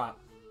 11's a drop.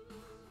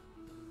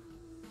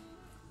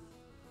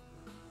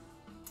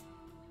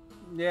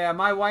 Yeah,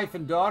 my wife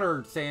and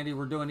daughter, Sandy,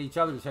 were doing each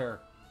other's hair.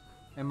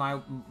 And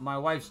my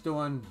wife's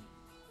doing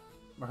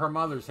her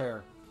mother's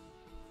hair.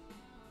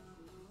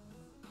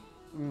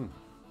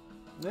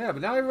 Yeah,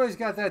 but now everybody's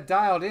got that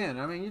dialed in.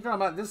 I mean, you're talking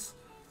about this.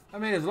 I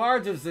mean, as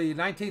large as the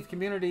 19th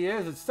community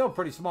is, it's still a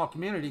pretty small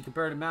community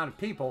compared to the amount of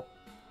people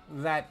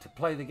that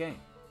play the game.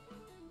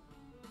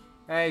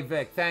 Hey,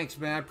 Vic, thanks,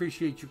 man. I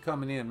appreciate you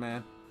coming in,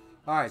 man.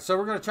 All right, so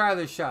we're going to try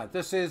this shot.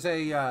 This is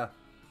a...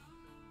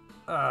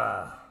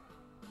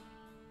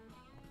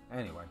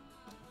 Anyway.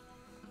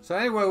 So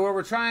anyway, what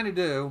we're trying to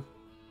do,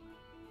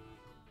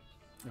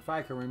 if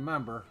I can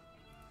remember...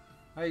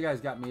 How you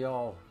guys got me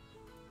all...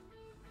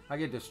 I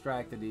get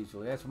distracted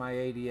easily. That's my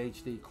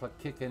ADHD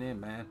kicking in,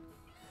 man.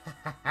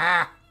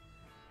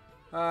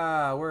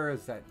 Where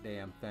is that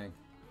damn thing?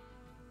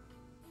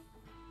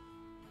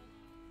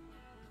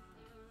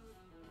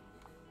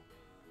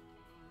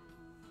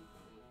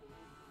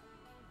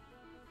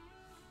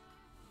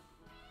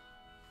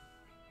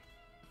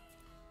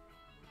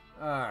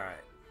 All right.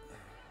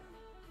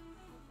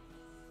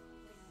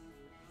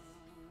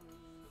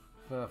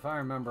 So if I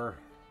remember,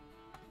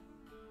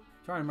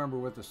 trying to remember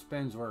what the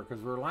spins were,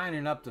 because we're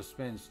lining up the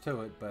spins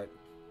to it, but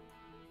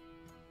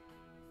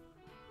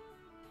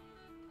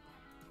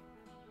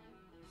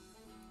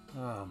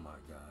oh my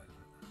God.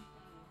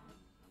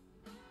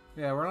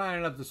 Yeah, we're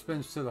lining up the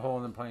spins to the hole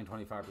and then playing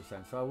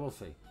 25%, so we'll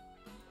see.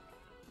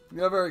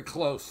 You're very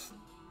close.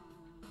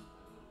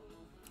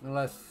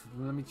 Unless,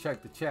 let me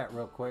check the chat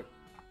real quick.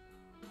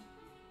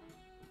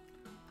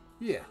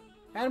 Yeah.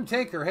 Adam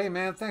Tinker, hey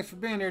man, thanks for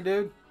being here,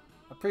 dude.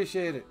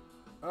 Appreciate it.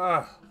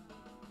 Ugh.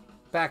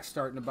 Back's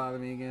starting to bother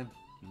me again.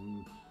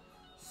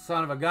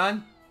 Son of a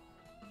gun.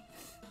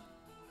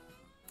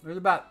 There's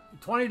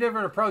about 20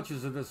 different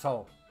approaches to this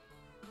hole.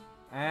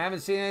 I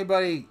haven't seen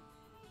anybody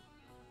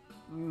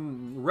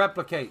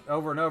replicate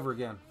over and over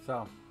again. So,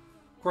 of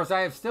course,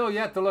 I have still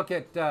yet to look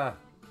at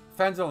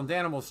Fenzel and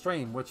Danimal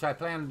Stream, which I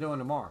plan on doing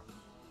tomorrow,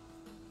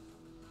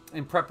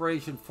 in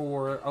preparation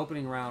for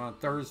opening round on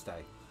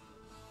Thursday.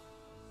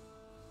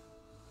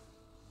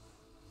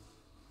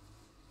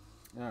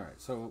 All right,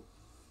 so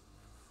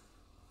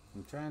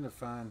I'm trying to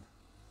find.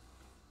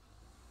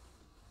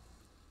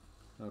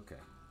 Okay.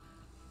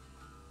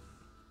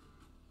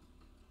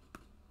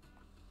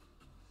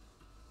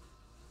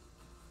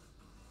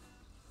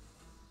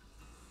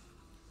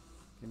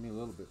 Give me a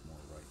little bit more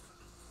right.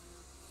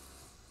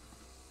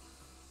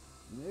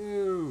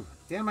 No,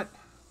 damn it.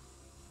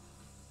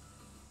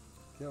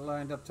 Get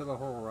lined up to the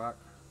hole, Rock.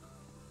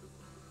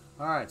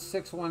 All right,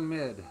 6-1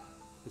 mid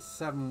is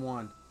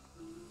 7-1.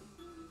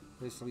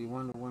 Basically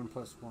 1 to 1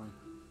 plus 1.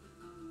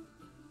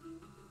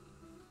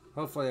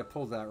 Hopefully I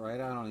pulled that right.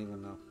 I don't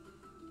even know.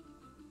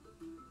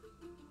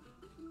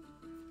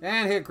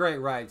 And hit great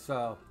right,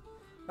 so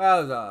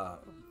that was a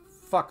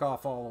fuck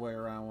off all the way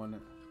around, wasn't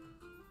it?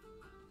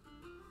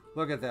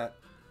 Look at that.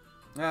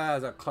 Ah,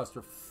 there's a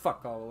cluster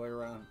fuck all the way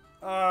around.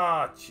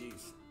 Ah, oh,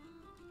 jeez.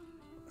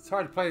 It's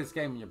hard to play this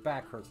game when your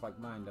back hurts like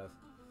mine does.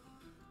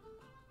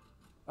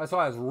 That's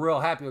why I was real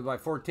happy with my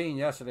 14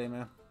 yesterday,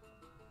 man.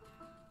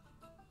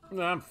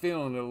 I'm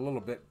feeling it a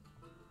little bit.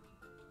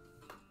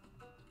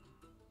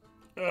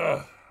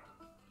 Ugh.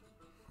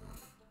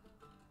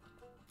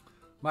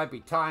 Might be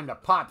time to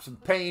pop some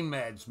pain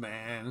meds,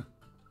 man.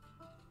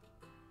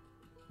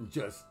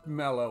 Just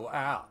mellow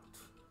out.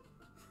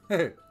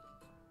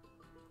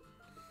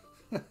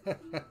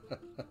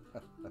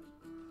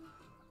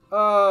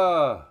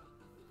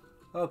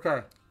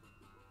 Okay.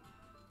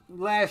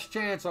 Last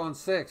chance on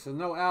 6. And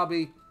no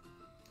Albie.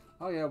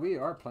 Oh, yeah, we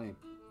are playing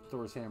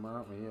Thor's Hammer,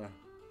 aren't we? Yeah.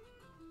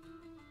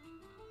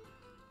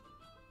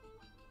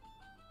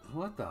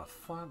 What the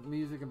fuck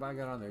music have I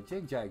got on there?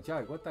 Jig, jag,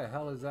 jug. What the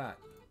hell is that?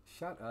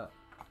 Shut up.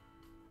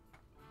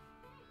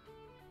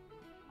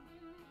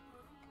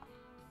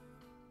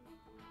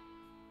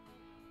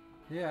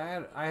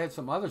 Yeah, I had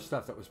some other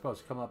stuff that was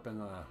supposed to come up in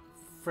the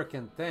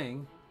frickin'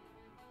 thing.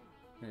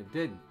 And it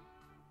didn't.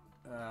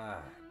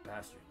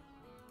 Bastard.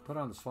 Put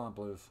on the Swamp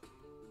Blues.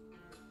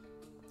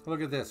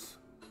 Look at this.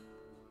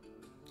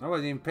 I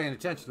wasn't even paying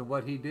attention to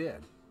what he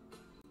did.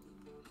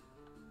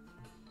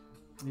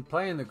 He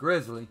playing the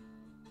Grizzly.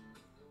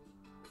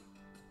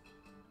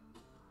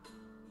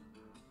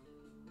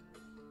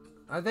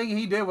 I think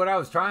he did what I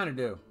was trying to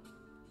do.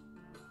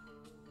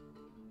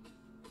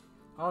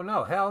 Oh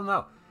no, hell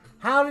no.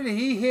 How did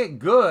he hit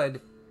good?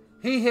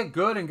 He hit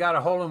good and got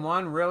a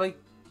hole-in-one, really?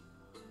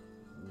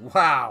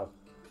 Wow.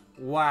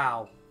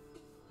 Wow.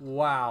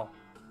 Wow.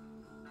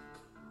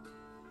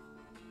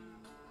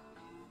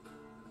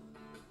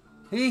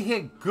 He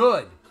hit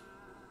good.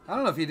 I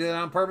don't know if he did it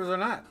on purpose or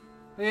not.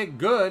 He hit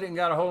good and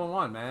got a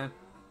hole-in-one, man.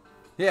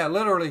 Yeah,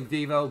 literally,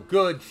 Devo.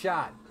 Good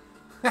shot.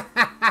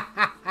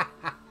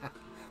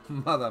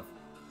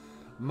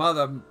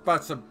 Mother,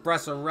 butts of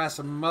breasts of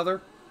rest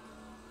mother.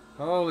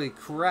 Holy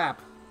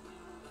crap.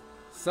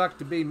 Sucked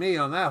to be me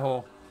on that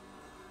hole.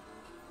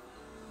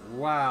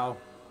 Wow.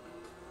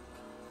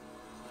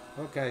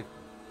 Okay.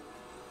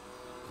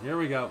 Here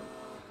we go.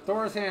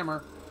 Thor's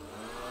Hammer.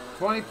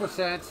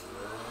 20%.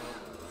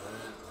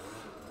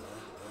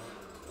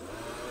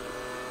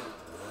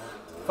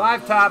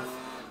 5 top.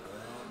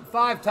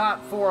 5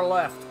 top, 4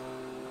 left.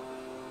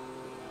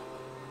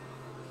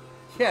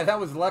 Yeah, that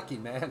was lucky,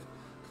 man.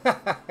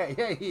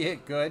 Yeah, he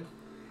hit good.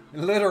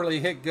 Literally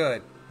hit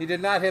good. He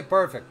did not hit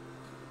perfect.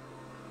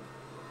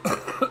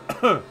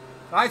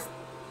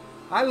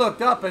 I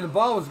looked up and the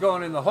ball was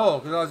going in the hole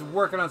because I was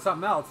working on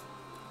something else.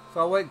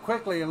 So I went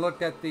quickly and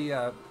looked at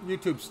the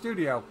YouTube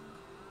studio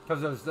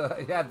because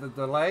he had the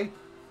delay.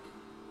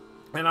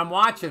 And I'm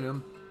watching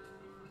him.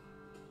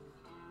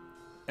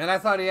 And I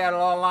thought he had it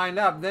all lined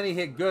up. And then he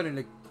hit good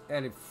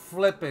and it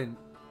flipping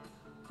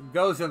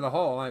goes in the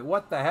hole. I'm like,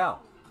 what the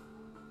hell?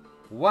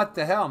 What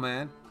the hell,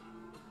 man?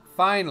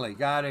 Finally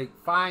got an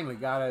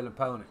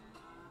opponent.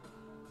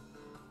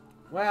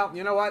 Well,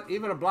 you know what?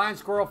 Even a blind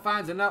squirrel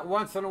finds a nut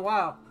once in a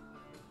while.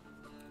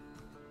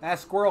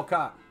 That's squirrel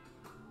cock.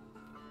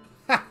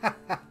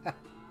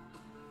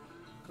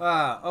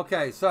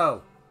 Okay,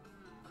 so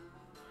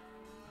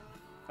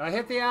I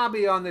hit the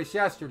Albie on this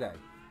yesterday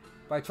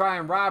by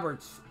trying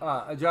Robert's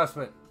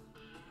adjustment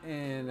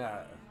in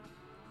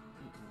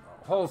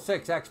hole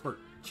 6 expert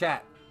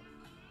chat,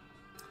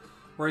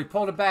 where he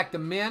pulled it back to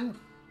min,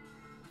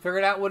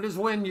 figured out what his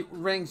win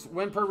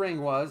per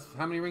ring was,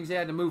 how many rings he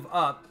had to move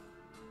up,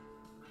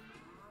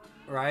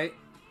 right?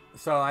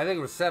 So I think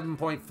it was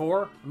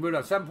 7.4. I moved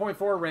up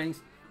 7.4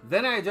 rings.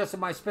 Then I adjusted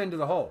my spin to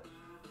the hole,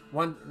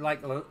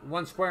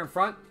 one square in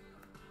front,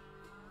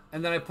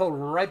 and then I pulled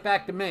right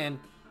back to min,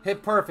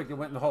 hit perfect, and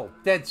went in the hole,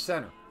 dead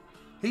center.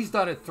 He's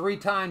done it 3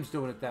 times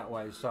doing it that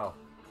way, so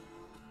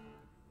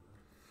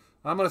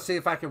I'm going to see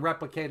if I can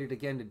replicate it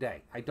again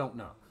today. I don't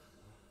know.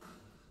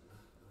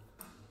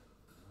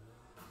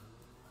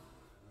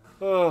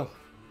 Oh.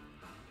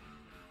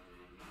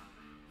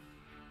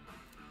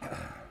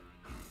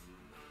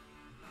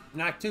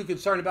 Not too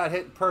concerned about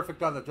hitting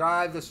perfect on the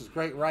drive. This is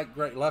great right,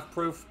 great left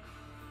proof.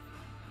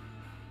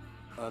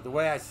 The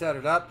way I set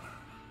it up.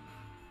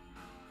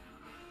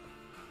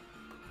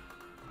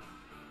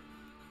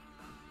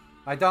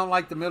 I don't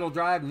like the middle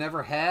drive.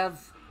 Never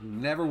have.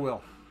 Never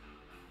will.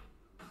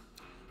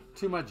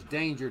 Too much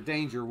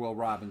danger, Will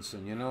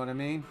Robinson. You know what I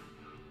mean?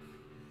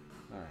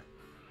 All right.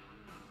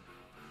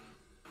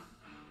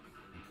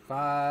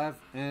 5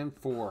 and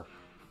 4.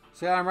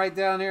 See how I'm right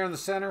down here in the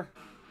center?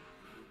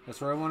 That's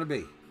where I want to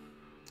be.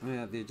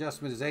 Yeah, the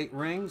adjustment is 8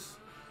 rings.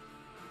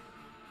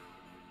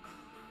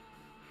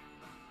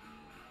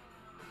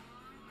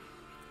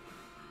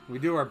 We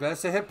do our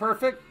best to hit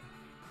perfect.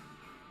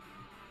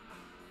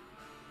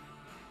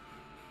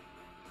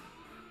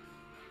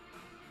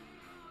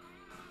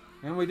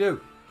 And we do.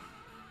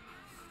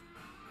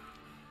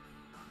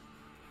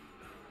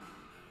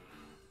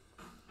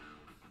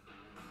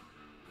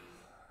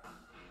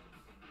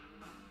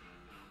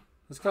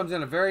 This comes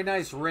in a very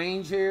nice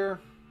range here.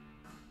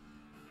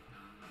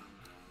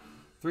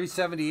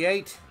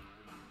 378.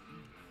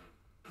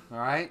 All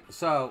right.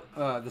 So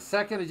the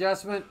second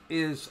adjustment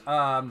is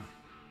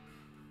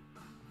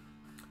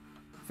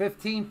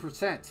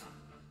 15%.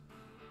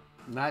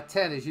 Not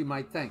 10 as you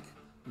might think.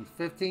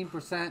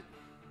 15%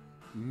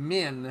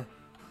 min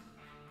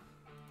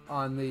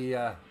on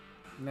the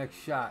next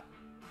shot.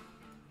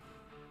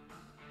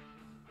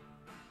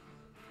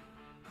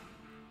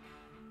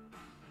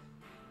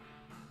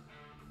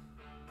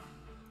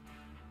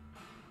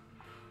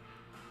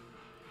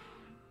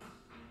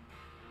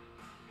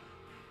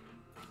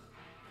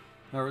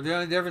 Now, the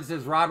only difference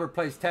is Robert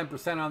plays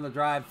 10% on the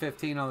drive,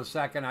 15 on the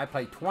second. I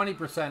play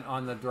 20%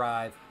 on the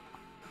drive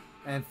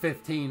and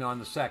 15 on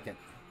the second.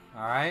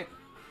 All right?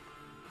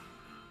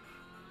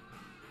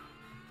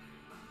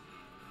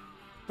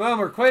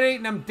 Boomer, quit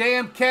eating them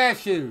damn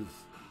cashews.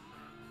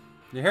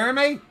 You hear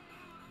me?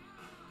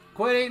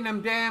 Quit eating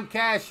them damn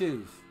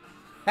cashews.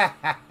 All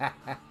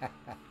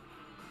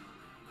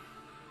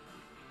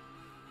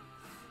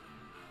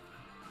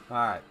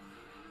right.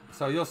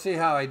 So you'll see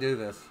how I do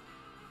this.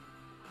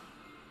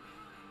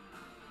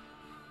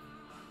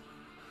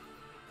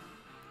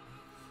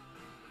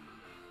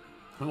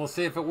 And we'll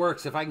see if it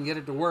works, if I can get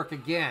it to work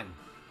again.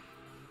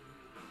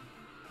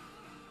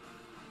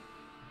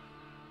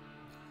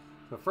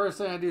 The first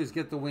thing I do is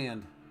get the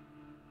wind.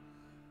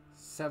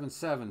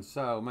 7-7.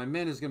 So my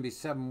min is going to be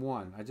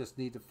 7-1. I just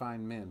need to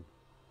find min.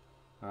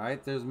 All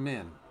right, there's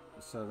min.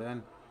 So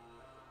then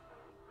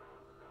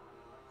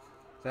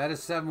that is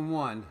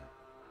 7-1.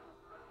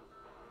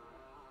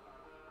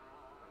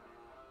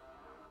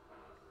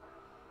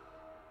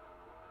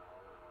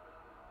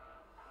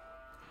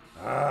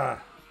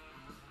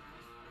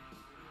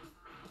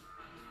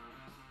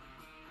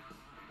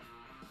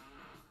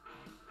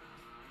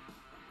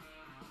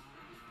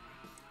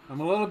 I'm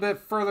a little bit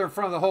further in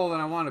front of the hole than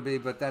I want to be,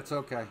 but that's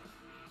okay.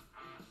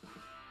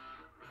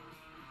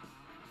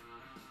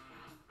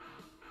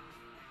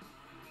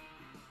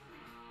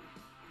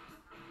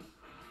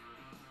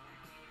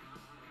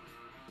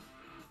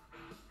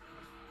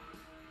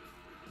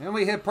 And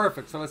we hit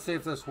perfect, so let's see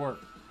if this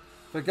works.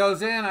 If it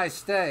goes in, I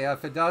stay.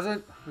 If it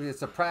doesn't,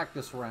 it's a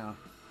practice round.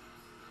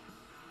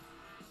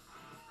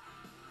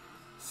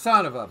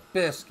 Son of a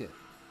biscuit.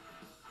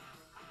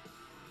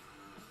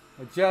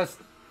 I just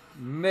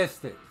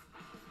missed it.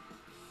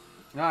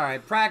 All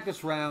right,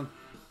 practice round.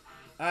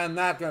 I'm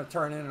not going to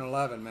turn in an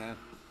 11, man.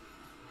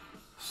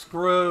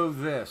 Screw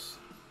this.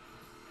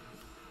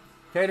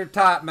 Tater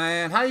tot,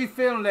 man. How you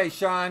feeling today,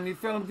 Sean? You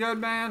feeling good,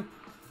 man?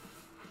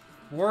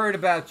 Worried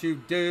about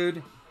you,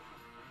 dude.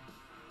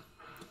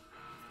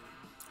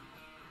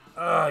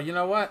 You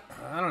know what?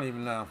 I don't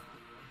even know.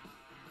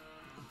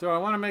 Do I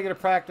want to make it a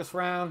practice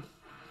round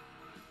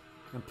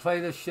and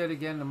play this shit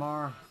again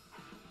tomorrow?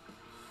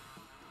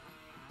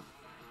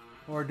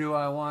 Or do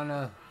I want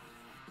to...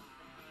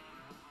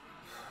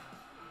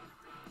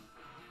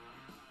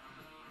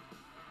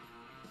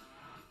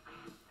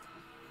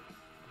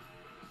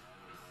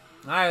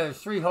 Alright, there's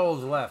 3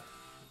 holes left.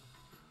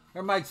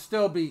 There might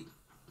still be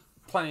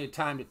plenty of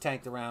time to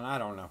tank the round. I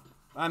don't know.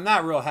 I'm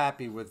not real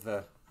happy with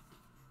the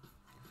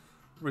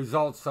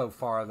results so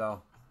far,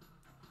 though.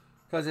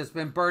 Because it's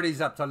been birdies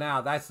up till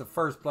now. That's the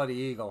first bloody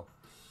eagle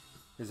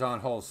is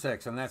on hole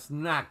 6, and that's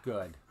not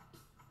good.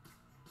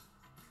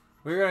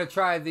 We're going to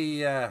try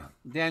the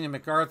Daniel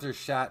MacArthur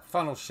shot,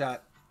 funnel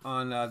shot,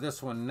 on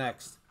this one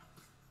next.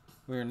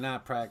 We're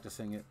not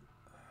practicing it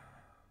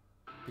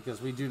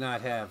because we do not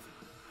have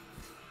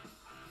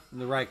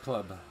the right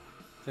club.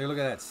 So you look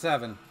at that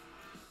 7.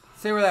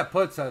 See where that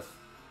puts us.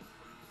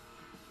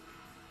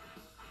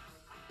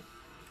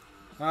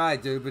 All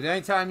right, dude. But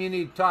anytime you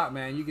need to talk,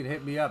 man, you can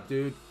hit me up,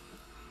 dude.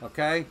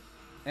 Okay?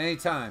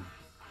 Anytime.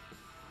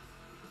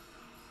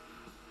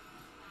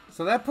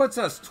 So that puts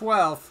us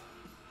 12th.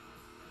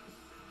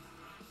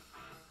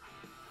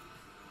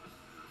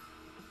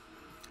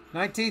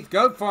 19th,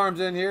 Goat Farm's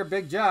in here.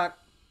 Big Jock.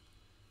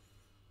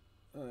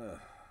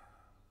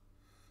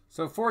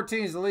 So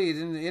 14 is the lead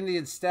in the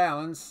Indian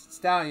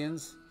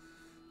Stallions.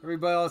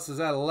 Everybody else is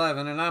at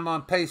 11, and I'm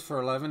on pace for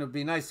 11. It would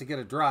be nice to get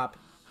a drop.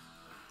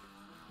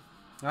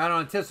 I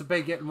don't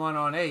anticipate getting one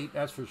on 8,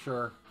 that's for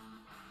sure.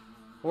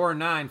 Or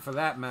 9, for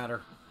that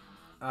matter.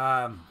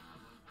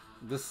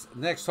 This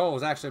next hole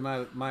is actually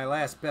my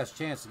last best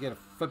chance to get a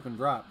flipping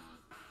drop.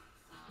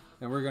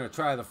 And we're going to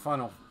try the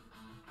funnel.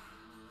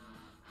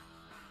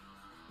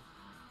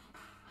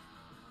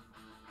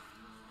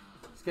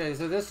 Okay,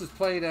 so this is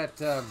played at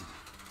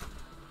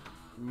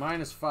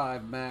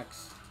 -5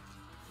 max.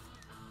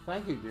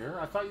 Thank you, dear.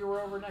 I thought you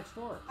were over next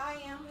door. I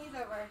am. He's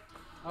over.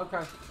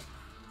 Okay.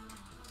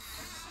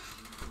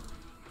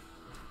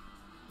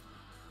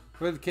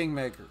 With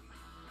Kingmaker.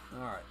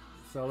 All right.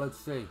 So let's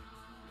see.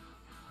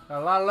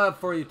 Got a lot of love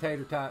for you,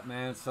 Tater Tot,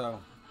 man.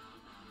 So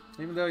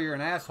even though you're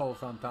an asshole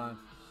sometimes.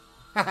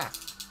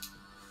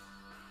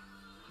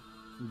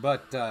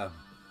 But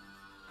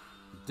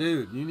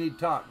dude, you need to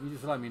talk. You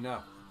just let me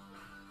know.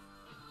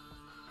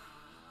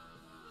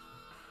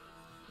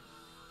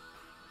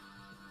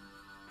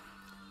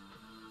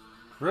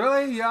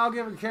 Really? Y'all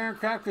giving Karen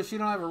crap because she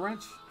don't have a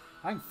wrench?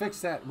 I can fix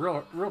that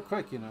real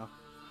quick, you know.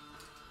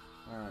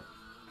 All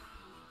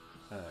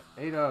right.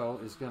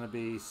 8-0 is going to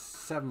be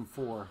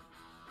 7-4.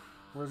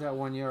 Where's that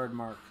 1 yard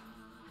mark?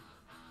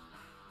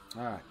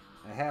 All right.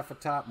 A half a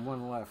top and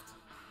one left.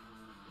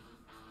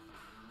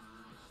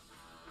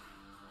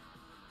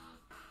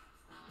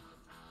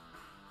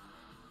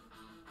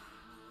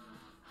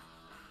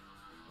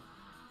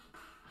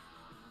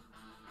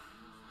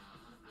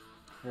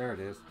 There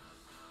it is.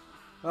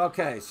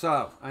 Okay,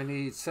 so I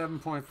need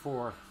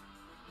 7.4.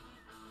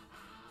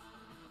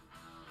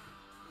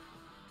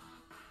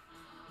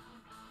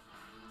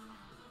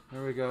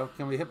 There we go.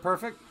 Can we hit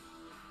perfect?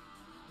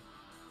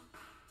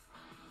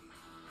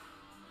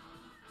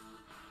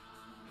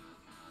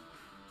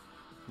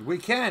 We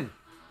can.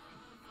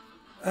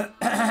 Get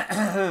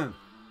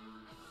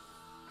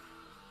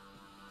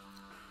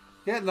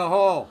in the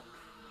hole.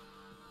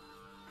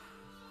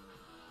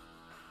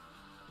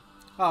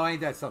 Oh,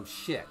 ain't that some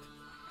shit?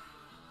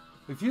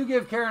 If you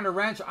give Karen a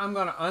wrench, I'm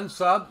going to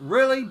unsub.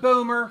 Really,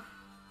 Boomer?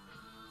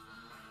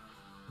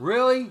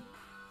 Really?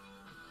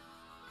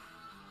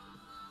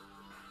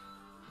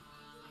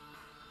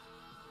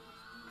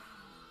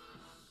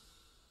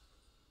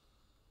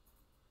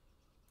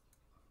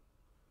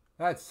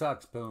 That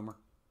sucks, Boomer.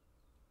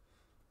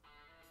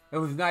 It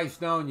was nice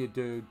knowing you,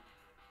 dude.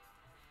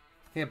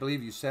 Can't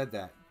believe you said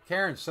that.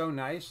 Karen's so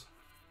nice.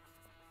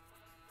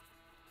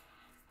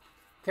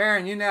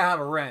 Karen, you now have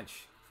a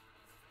wrench.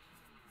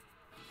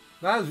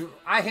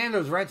 I hand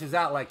those wrenches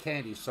out like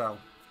candy, so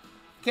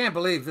can't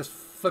believe this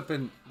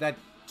that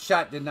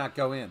shot did not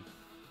go in.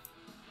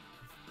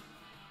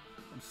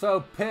 I'm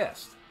so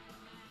pissed.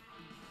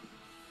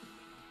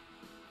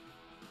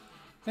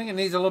 I think it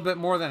needs a little bit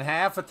more than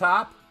half a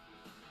top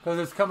because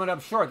it's coming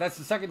up short. That's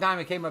the second time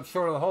it came up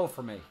short of the hole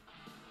for me.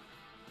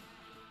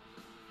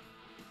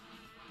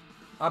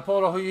 I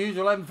pulled a huge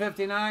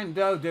 1159.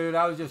 No, dude,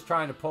 I was just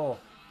trying to pull.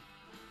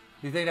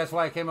 You think that's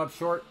why I came up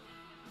short?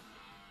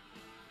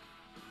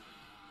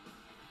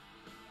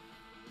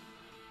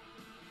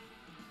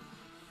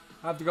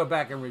 I have to go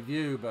back and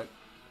review, but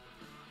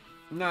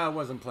no, it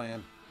wasn't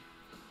planned.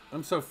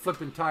 I'm so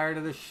flipping tired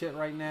of this shit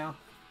right now.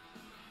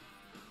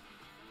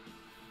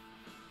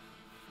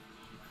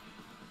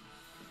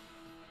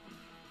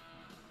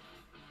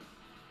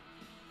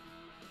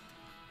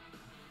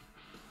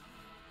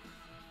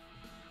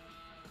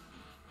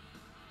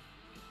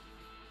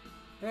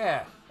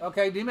 Yeah.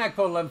 Okay, D-Mac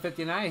pulled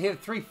 1159. He hit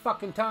it 3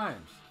 fucking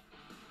times.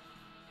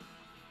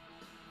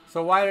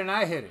 So why didn't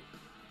I hit it?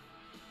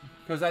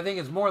 Because I think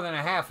it's more than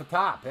a half a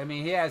top. I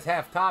mean, he has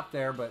half top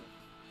there, but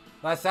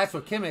that's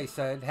what Kimmy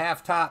said.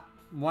 Half top,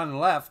 one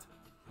left.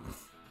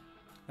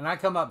 And I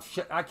came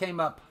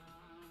up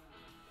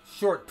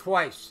short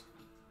twice.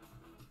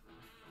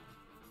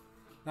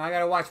 Now I got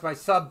to watch my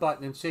sub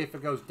button and see if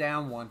it goes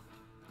down one.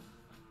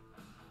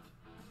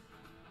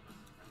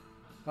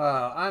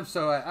 I'm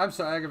so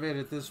aggravated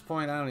at this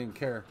point. I don't even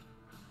care.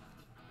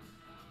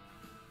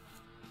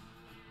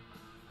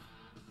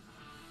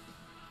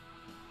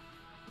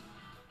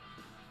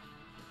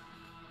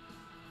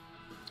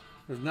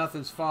 There's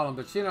nothing's falling,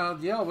 but you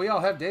know, we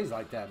all have days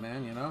like that,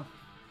 man. You know,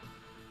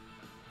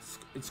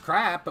 it's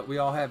crap, but we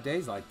all have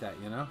days like that,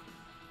 you know.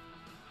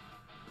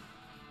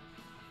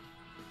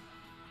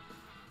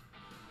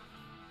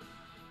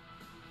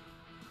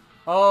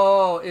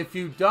 Oh, if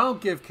you don't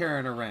give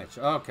Karen a wrench,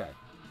 okay.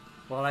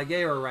 Well, I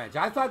gave her a wrench.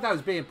 I thought that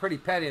was being pretty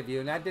petty of you,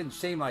 and that didn't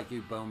seem like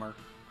you, Boomer.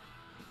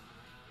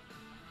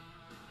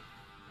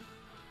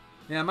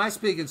 Yeah, my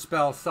speaking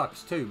spell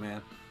sucks too,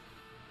 man.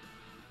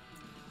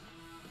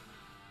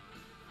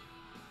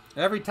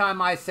 Every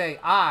time I say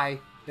I,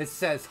 it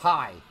says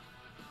hi.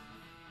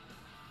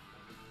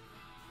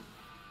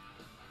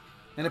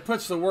 And it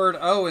puts the word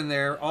O in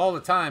there all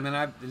the time, and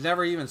I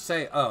never even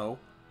say O,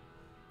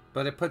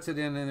 but it puts it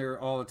in there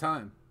all the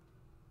time.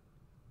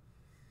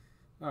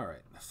 All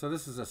right, so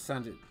this is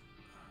ascended.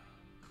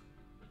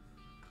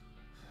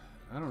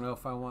 I don't know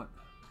if I want...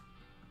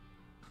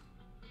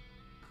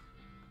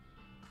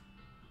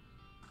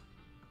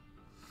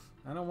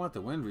 I don't want the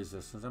wind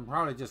resistance. I'm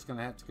probably just going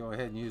to have to go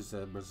ahead and use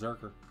the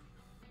Berserker.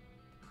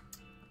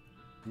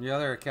 In the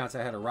other accounts,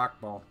 I had a rock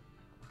ball.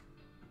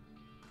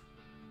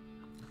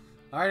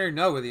 I already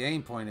know where the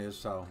aim point is,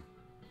 so...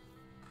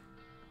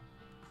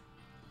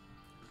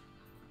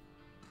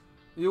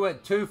 You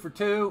went 2 for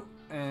 2,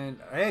 and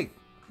hey...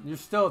 You're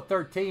still at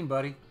 13,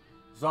 buddy.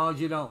 As long as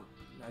you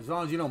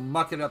don't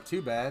muck it up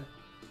too bad.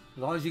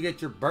 As long as you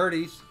get your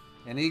birdies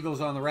and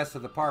eagles on the rest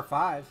of the par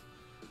 5.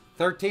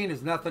 13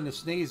 is nothing to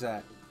sneeze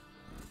at.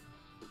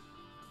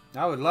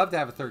 I would love to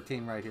have a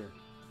 13 right here.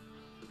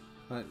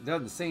 But it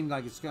doesn't seem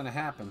like it's going to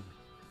happen.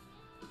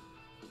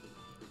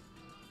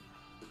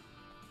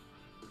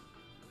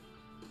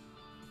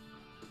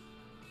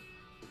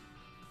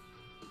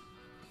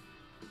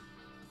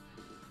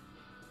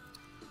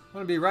 I'm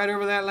going to be right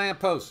over that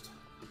lamppost.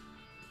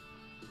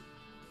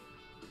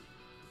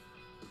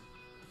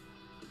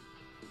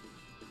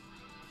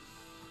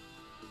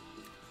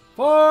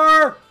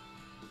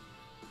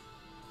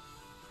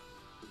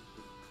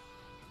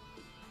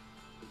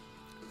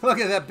 Look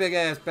at that big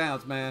ass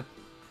bounce, man.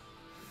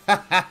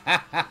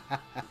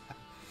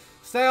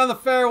 Stay on the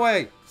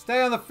fairway.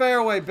 Stay on the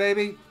fairway,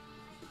 baby.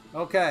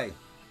 Okay.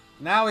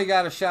 Now we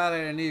got a shot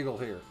at an eagle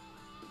here.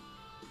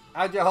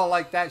 How'd y'all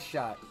like that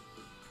shot?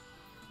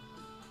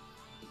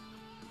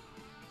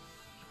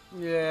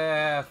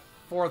 Yeah,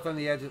 four on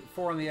the edge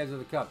of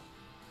the cup.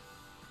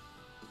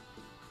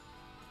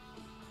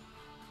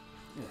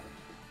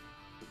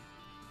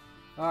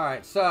 All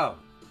right, so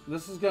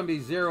this is going to be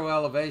 0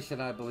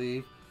 elevation, I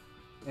believe,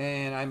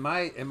 and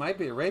it might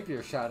be a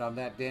rapier shot. I'm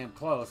that damn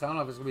close. I don't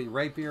know if it's going to be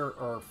rapier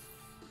or.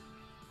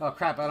 Oh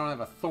crap! I don't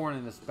have a thorn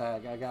in this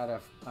bag. I got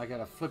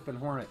a flipping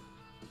hornet.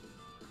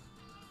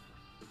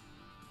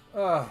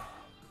 Ugh.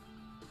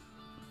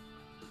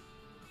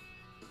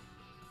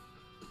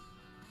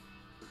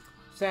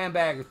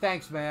 Sandbagger,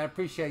 thanks, man. I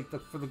appreciate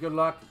for the good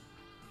luck.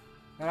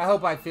 And I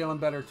hope I'm feeling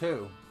better,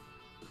 too.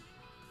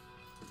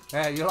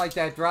 Yeah, you like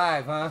that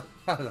drive, huh?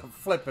 That was a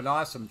flipping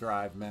awesome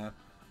drive, man.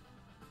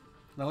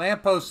 The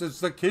lamppost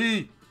is the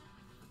key.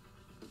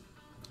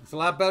 It's a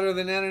lot better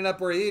than ending up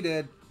where he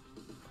did.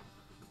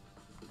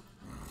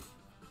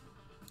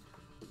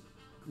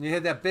 You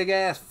had that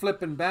big-ass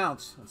flipping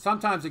bounce.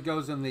 Sometimes it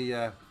goes in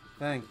the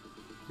thing.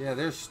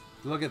 Yeah,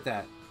 look at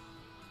that.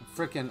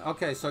 Freaking,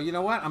 okay, so you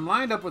know what? I'm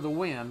lined up with the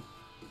wind.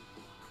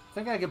 I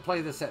think I can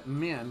play this at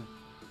min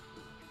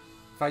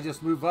if I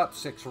just move up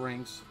 6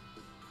 rings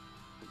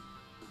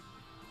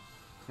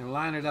and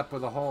line it up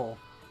with a hole.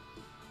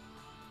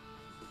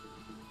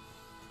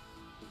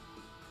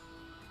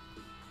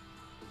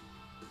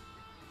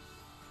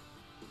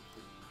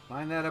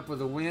 Line that up with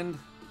the wind.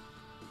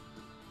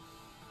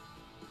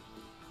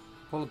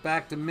 Pull it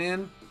back to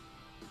min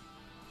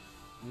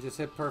and just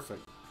hit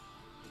perfect.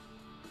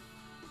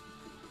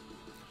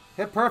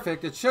 Hit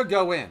perfect. It should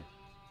go in.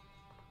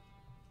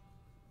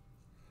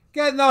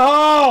 Get in the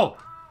hole!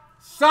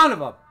 Son of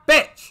a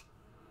bitch!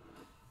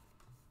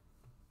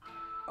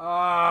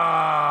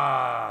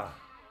 Ah.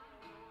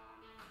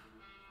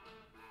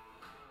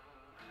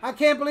 I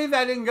can't believe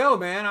that didn't go,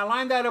 man. I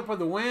lined that up with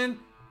the wind.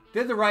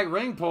 Did the right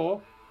ring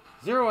pull.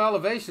 0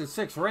 elevation,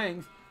 6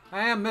 rings.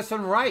 I am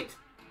missing right.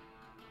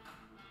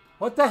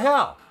 What the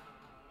hell?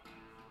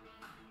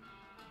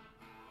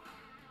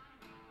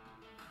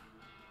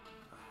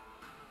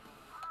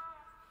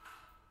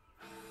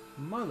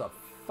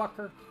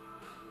 Motherfucker.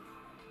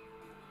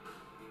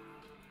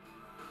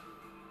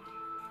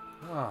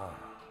 Oh.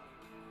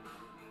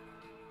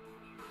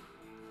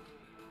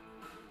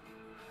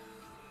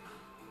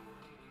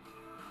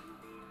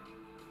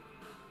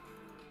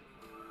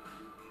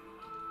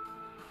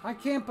 I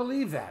can't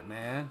believe that,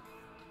 man.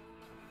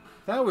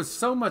 That was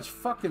so much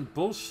fucking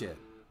bullshit.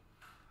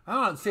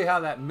 I don't see how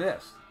that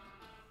missed.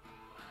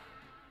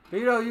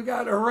 Vito, you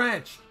got a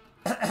wrench.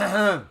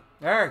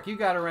 Eric, you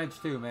got a wrench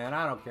too, man.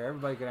 I don't care.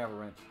 Everybody can have a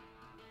wrench.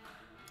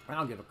 I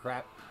don't give a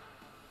crap.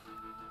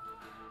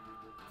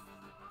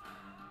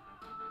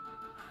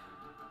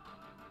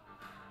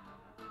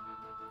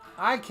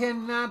 I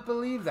cannot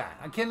believe that.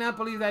 I cannot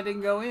believe that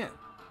didn't go in.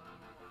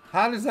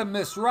 How does that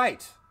miss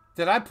right?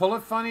 Did I pull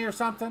it funny or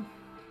something?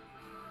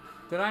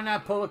 Did I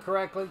not pull it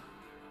correctly?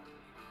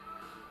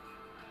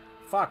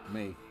 Fuck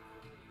me.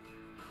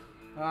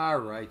 All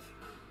right.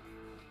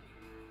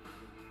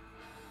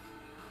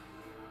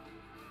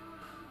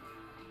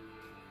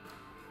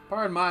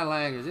 Pardon my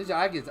language.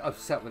 I get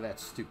upset with that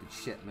stupid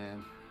shit,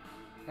 man.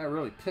 That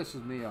really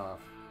pisses me off.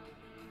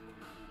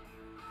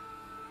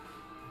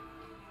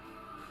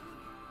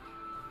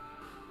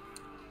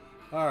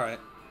 All right.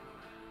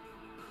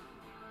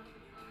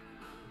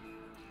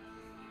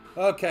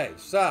 Okay,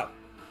 so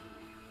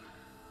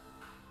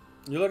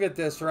you look at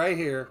this right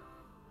here.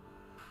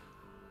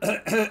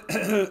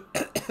 I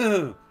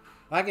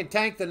can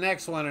tank the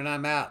next one and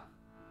I'm out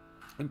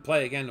and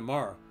play again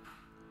tomorrow.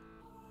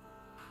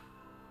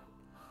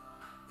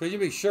 Because you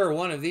be sure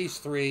one of these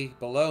 3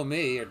 below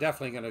me are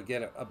definitely going to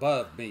get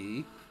above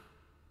me.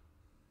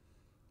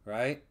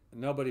 Right?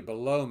 Nobody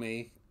below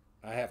me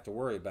I have to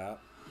worry about.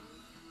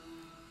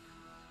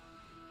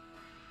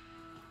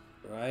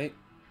 Right?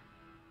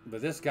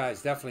 But this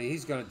guy's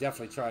he's going to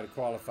definitely try to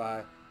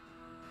qualify.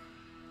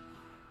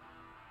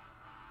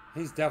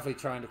 He's definitely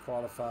trying to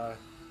qualify.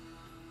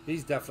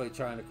 He's definitely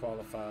trying to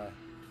qualify.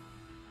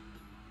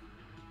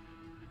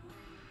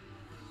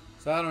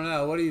 So I don't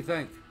know. What do you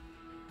think?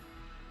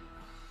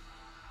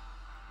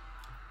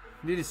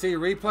 Need to see a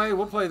replay?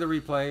 We'll play the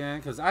replay, man,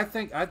 because I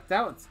think I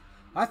thought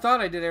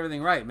I did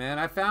everything right, man.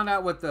 I found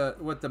out what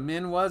the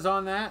min was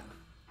on that.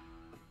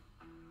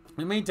 In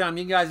the meantime,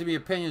 you guys have your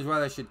opinions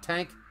whether I should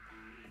tank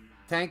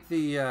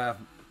the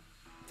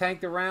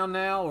round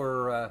now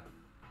or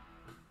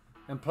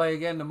and play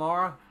again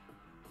tomorrow.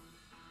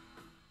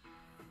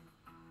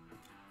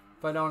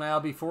 If I don't, I'll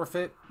be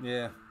forfeit.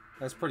 Yeah,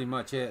 that's pretty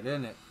much it,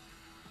 isn't it?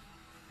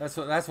 That's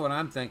what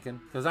I'm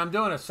thinking. Because I'm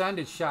doing a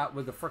Sundage shot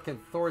with the frickin'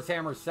 Thor's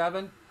Hammer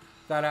 7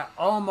 that I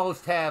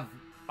almost have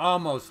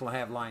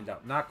lined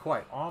up. Not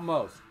quite,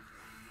 almost.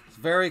 It's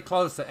very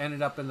close to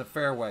ended up in the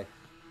fairway.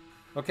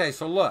 Okay,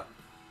 so look.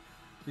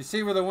 You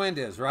see where the wind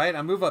is, right?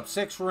 I move up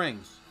 6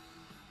 rings.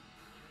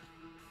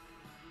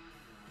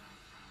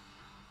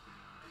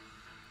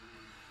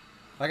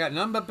 I got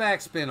none but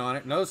backspin on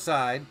it, no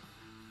side.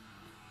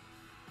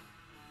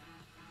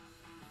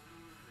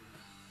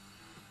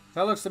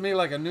 That looks to me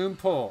like a noon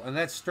pull, and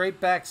that's straight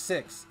back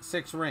six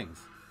rings.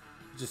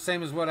 Which is the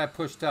same as what I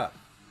pushed up.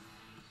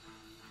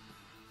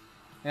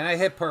 And I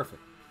hit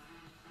perfect.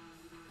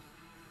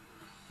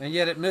 And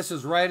yet it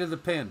misses right of the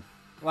pin.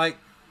 Like,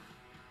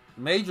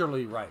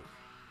 majorly right.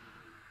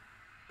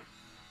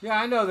 Yeah,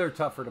 I know they're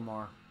tougher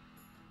tomorrow.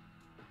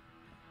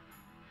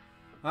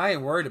 I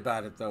ain't worried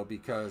about it, though,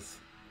 because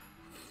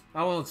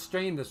I won't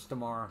stream this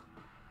tomorrow.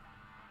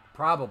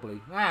 Probably.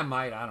 I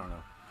might, I don't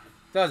know.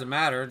 Doesn't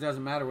matter. It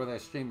doesn't matter whether I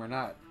stream or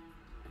not.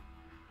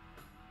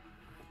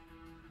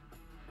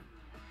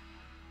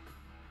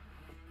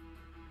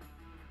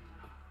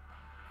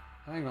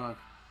 Hang on.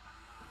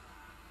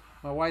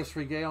 My wife's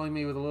regaling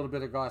me with a little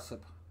bit of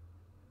gossip.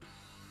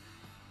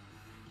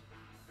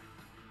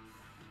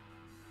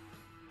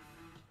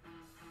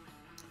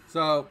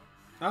 So,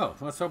 oh,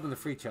 let's open the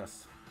free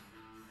chest.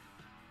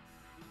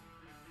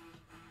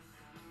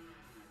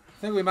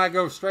 I think we might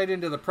go straight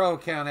into the pro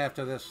account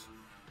after this.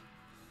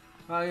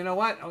 You know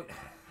what?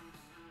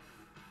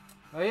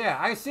 Oh yeah,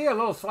 I see a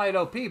little slight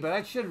OP, but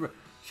that should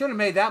have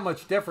made that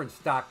much difference,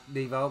 Doc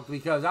Devo,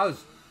 because I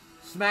was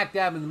smack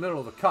dab in the middle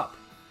of the cup.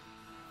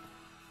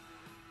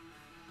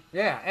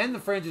 Yeah, and the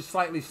fringe is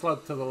slightly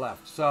sloped to the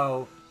left.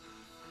 So,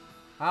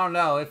 I don't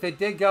know. If it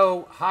did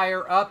go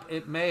higher up,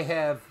 it may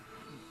have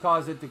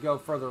caused it to go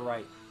further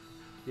right.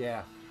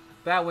 Yeah.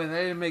 That one,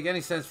 it didn't make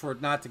any sense for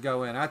it not to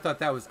go in. I thought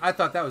that was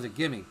a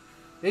gimme.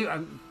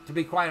 To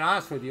be quite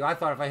honest with you, I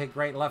thought if I hit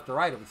great left or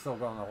right, it would still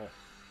go in the hole.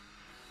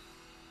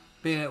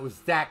 Being it was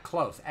that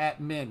close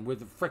at min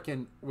with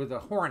a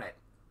Hornet.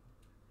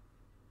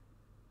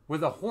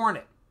 With a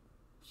Hornet.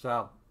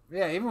 So,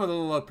 yeah, even with a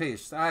little OP,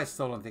 I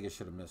still don't think it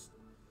should have missed.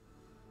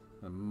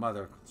 The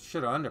mother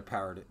should have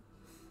underpowered it.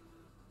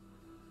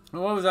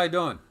 Well, what was I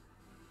doing?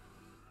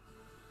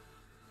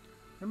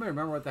 Anybody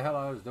remember what the hell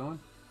I was doing?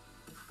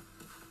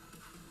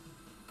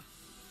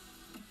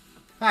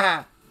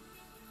 Haha.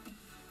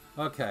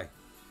 Okay.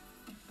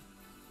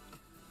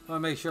 I'll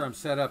make sure I'm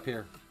set up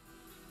here.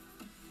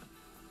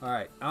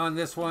 Alright, on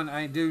this one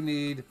I do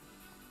need...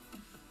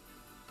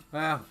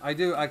 Well,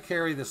 I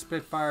carry the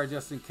Spitfire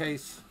just in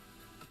case.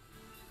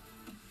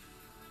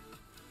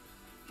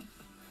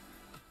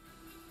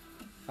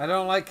 I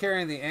don't like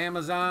carrying the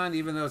Amazon,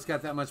 even though it's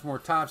got that much more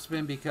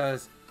topspin,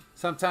 because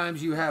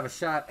sometimes you have a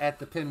shot at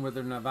the pin with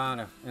the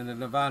Nirvana, and the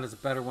Nirvana is a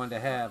better one to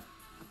have,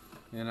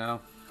 you know.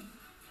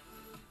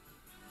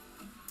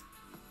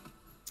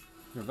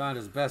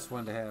 Nirvana's the best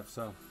one to have,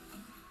 so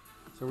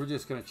we're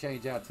just going to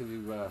change out to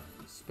the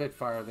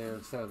Spitfire there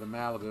instead of the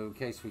Malibu in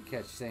case we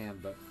catch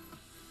sand, but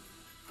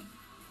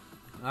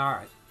all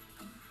right.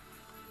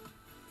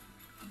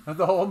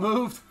 The hole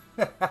moved?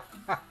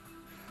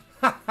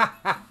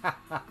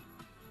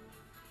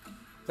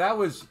 That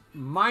was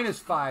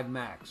 -5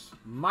 max.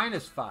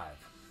 -5.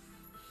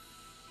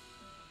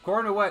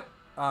 According to what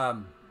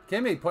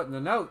Kimmy put in the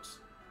notes.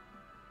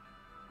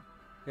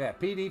 Yeah,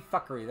 PD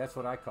fuckery, that's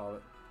what I call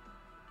it.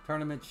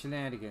 Tournament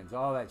shenanigans,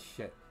 all that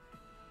shit.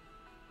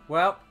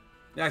 Well,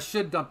 I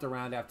should dumped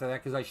around after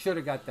that because I should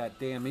have got that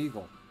damn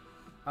eagle.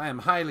 I am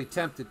highly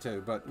tempted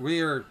to, but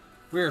we are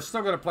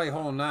still going to play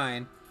hole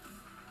 9.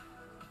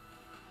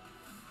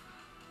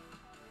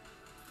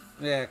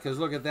 Yeah, because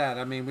look at that.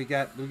 I mean, we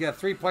got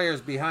 3 players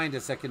behind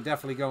us that can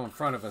definitely go in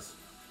front of us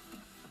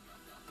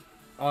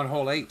on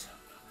hole 8.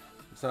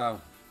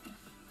 So,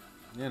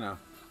 you know.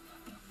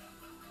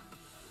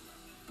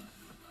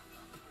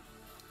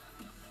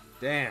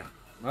 Damn.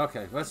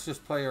 Okay, let's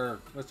just play our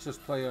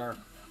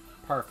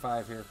par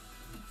 5 here.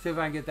 See if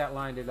I can get that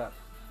lined it up.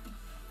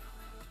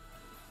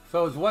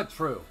 So is what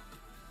true?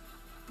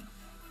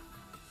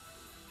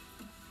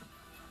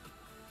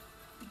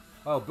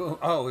 Oh, boom.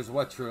 Oh, is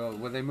what true?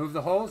 Will they move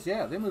the holes?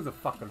 Yeah, they move the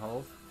fucking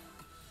holes.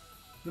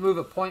 They move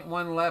a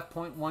 0.1 left,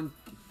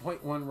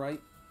 0.1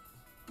 right.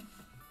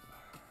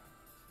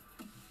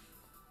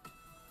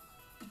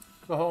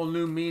 The whole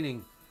new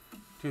meaning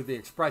to the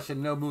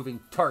expression "no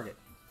moving target."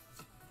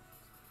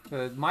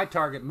 My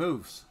target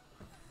moves.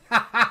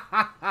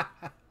 I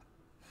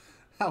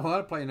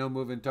want to play no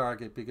moving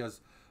target because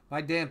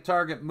my damn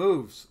target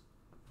moves.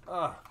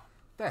 Ugh. What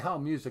the hell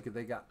music have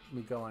they got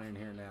me going in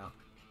here now?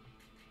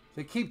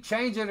 They keep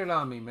changing it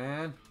on me,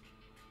 man.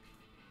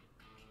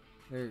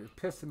 They're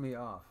pissing me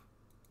off.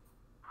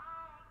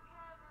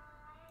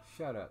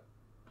 Shut up.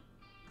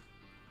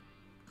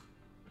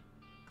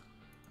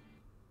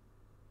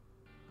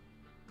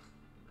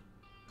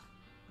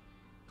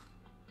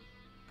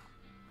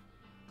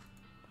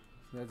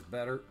 That's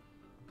better.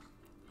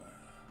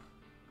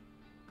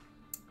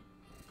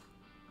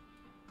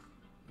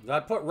 I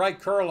put right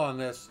curl on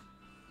this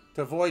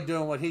to avoid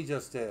doing what he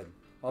just did.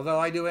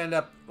 Although I do end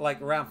up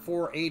like around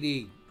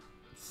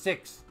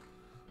 486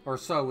 or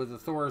so with the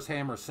Thor's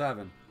Hammer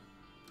 7.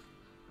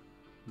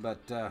 But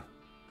you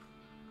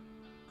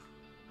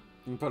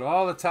can put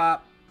all the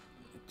top,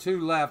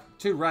 2 left,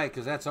 2 right,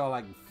 because that's all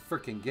I can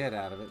freaking get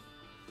out of it.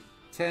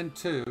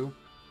 10-2.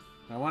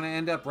 I want to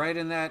end up right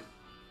in that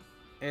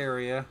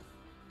area.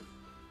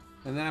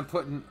 And then I'm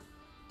putting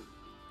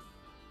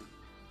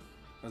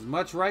as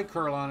much right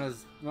curl on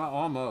as, well,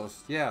 almost.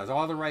 Yeah, it's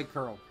all the right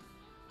curl.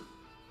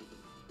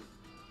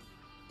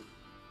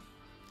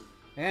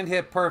 And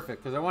hit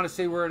perfect, because I want to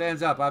see where it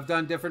ends up. I've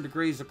done different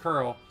degrees of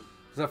curl.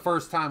 It's the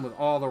first time with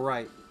all the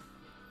right.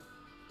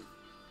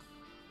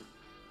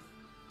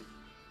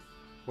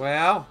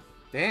 Well,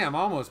 damn,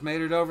 almost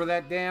made it over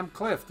that damn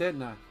cliff,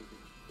 didn't I?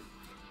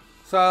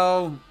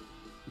 So,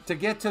 to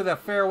get to the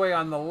fairway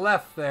on the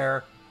left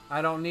there,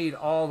 I don't need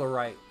all the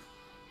right.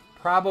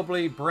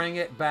 Probably bring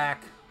it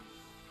back.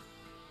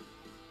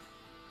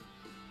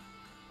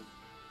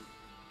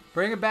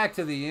 Bring it back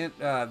to the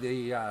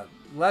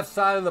left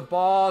side of the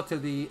ball, to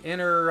the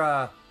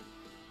inner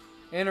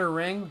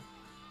ring.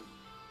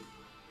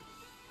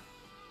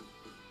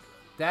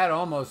 That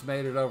almost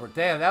made it over.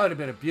 Damn, that would have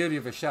been a beauty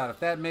of a shot. If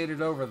that made it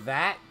over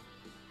that,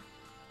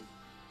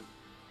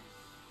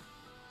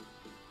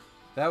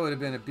 that would have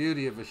been a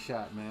beauty of a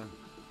shot, man.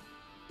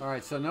 All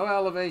right, so no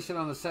elevation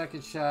on the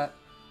second shot.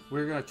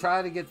 We're going to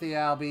try to get the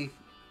Albie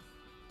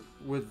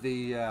with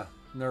the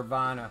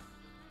Nirvana.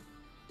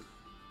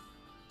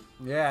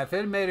 Yeah, if it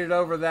had made it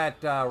over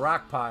that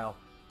rock pile,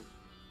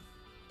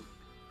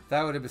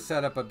 that would have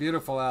set up a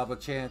beautiful Alba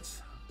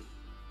chance.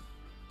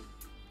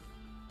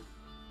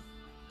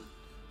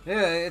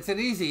 Yeah, it's an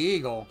easy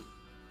eagle,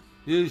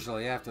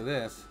 usually, after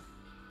this.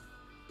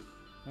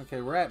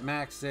 Okay, we're at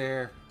max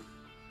there.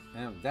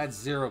 And that's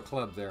 0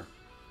 club there,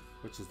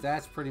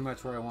 that's pretty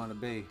much where I want to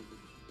be.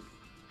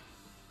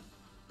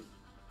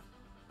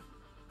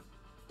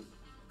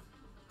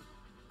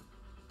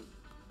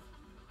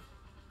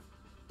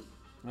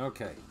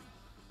 Okay.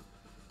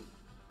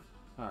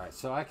 All right,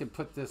 so I can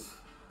put this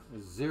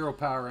 0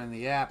 power in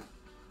the app,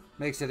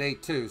 makes it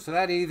 8.2. So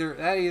that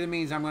either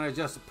means I'm going to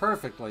adjust it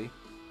perfectly,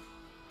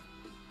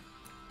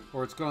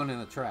 or it's going in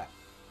the trap.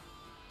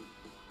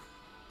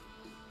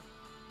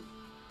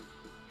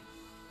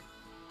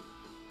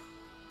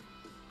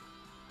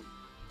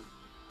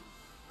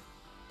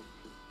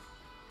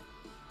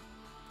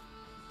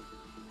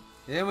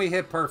 Then we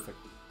hit perfect.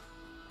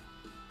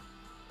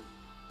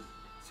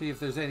 See if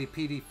there's any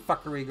PD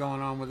fuckery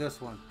going on with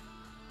this one.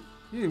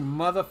 You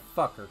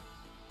motherfucker.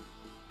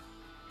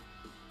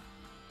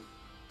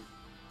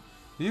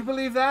 Do you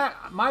believe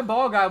that? My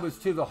ball guy was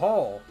to the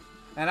hole,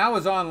 and I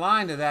was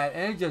online to that,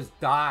 and it just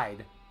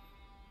died.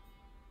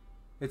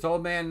 It's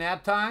old man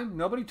nap time?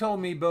 Nobody told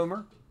me,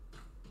 Boomer.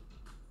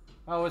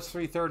 Oh, it's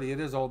 3:30.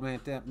 It is old man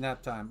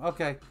nap time.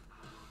 Okay.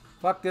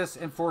 Fuck this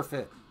and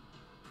forfeit.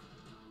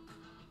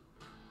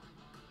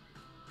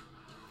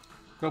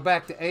 Go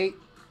back to 8,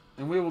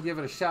 and we will give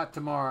it a shot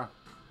tomorrow.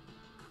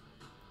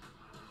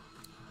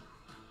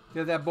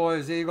 Give that boy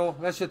his eagle.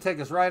 That should take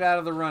us right out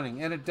of the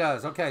running, and it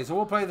does. Okay, so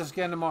we'll play this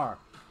again tomorrow.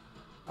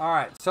 All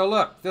right, so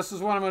look, this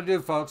is what I'm going to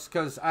do, folks,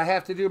 because I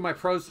have to do my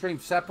pro stream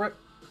separate.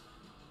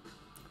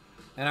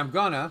 And I'm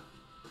going to,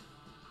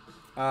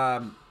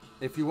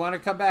 if you want to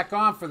come back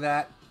on for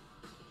that,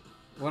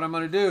 what I'm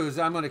going to do is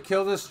I'm going to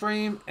kill this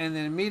stream and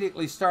then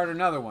immediately start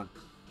another one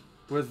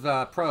with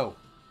pro,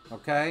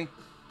 okay?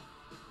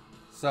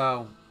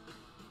 So,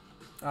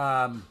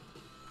 I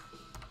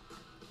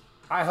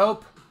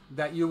hope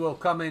that you will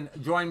come and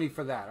join me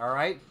for that, all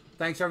right?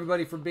 Thanks,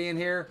 everybody, for being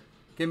here.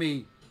 Give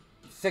me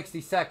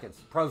 60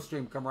 seconds. Pro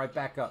stream, come right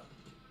back up.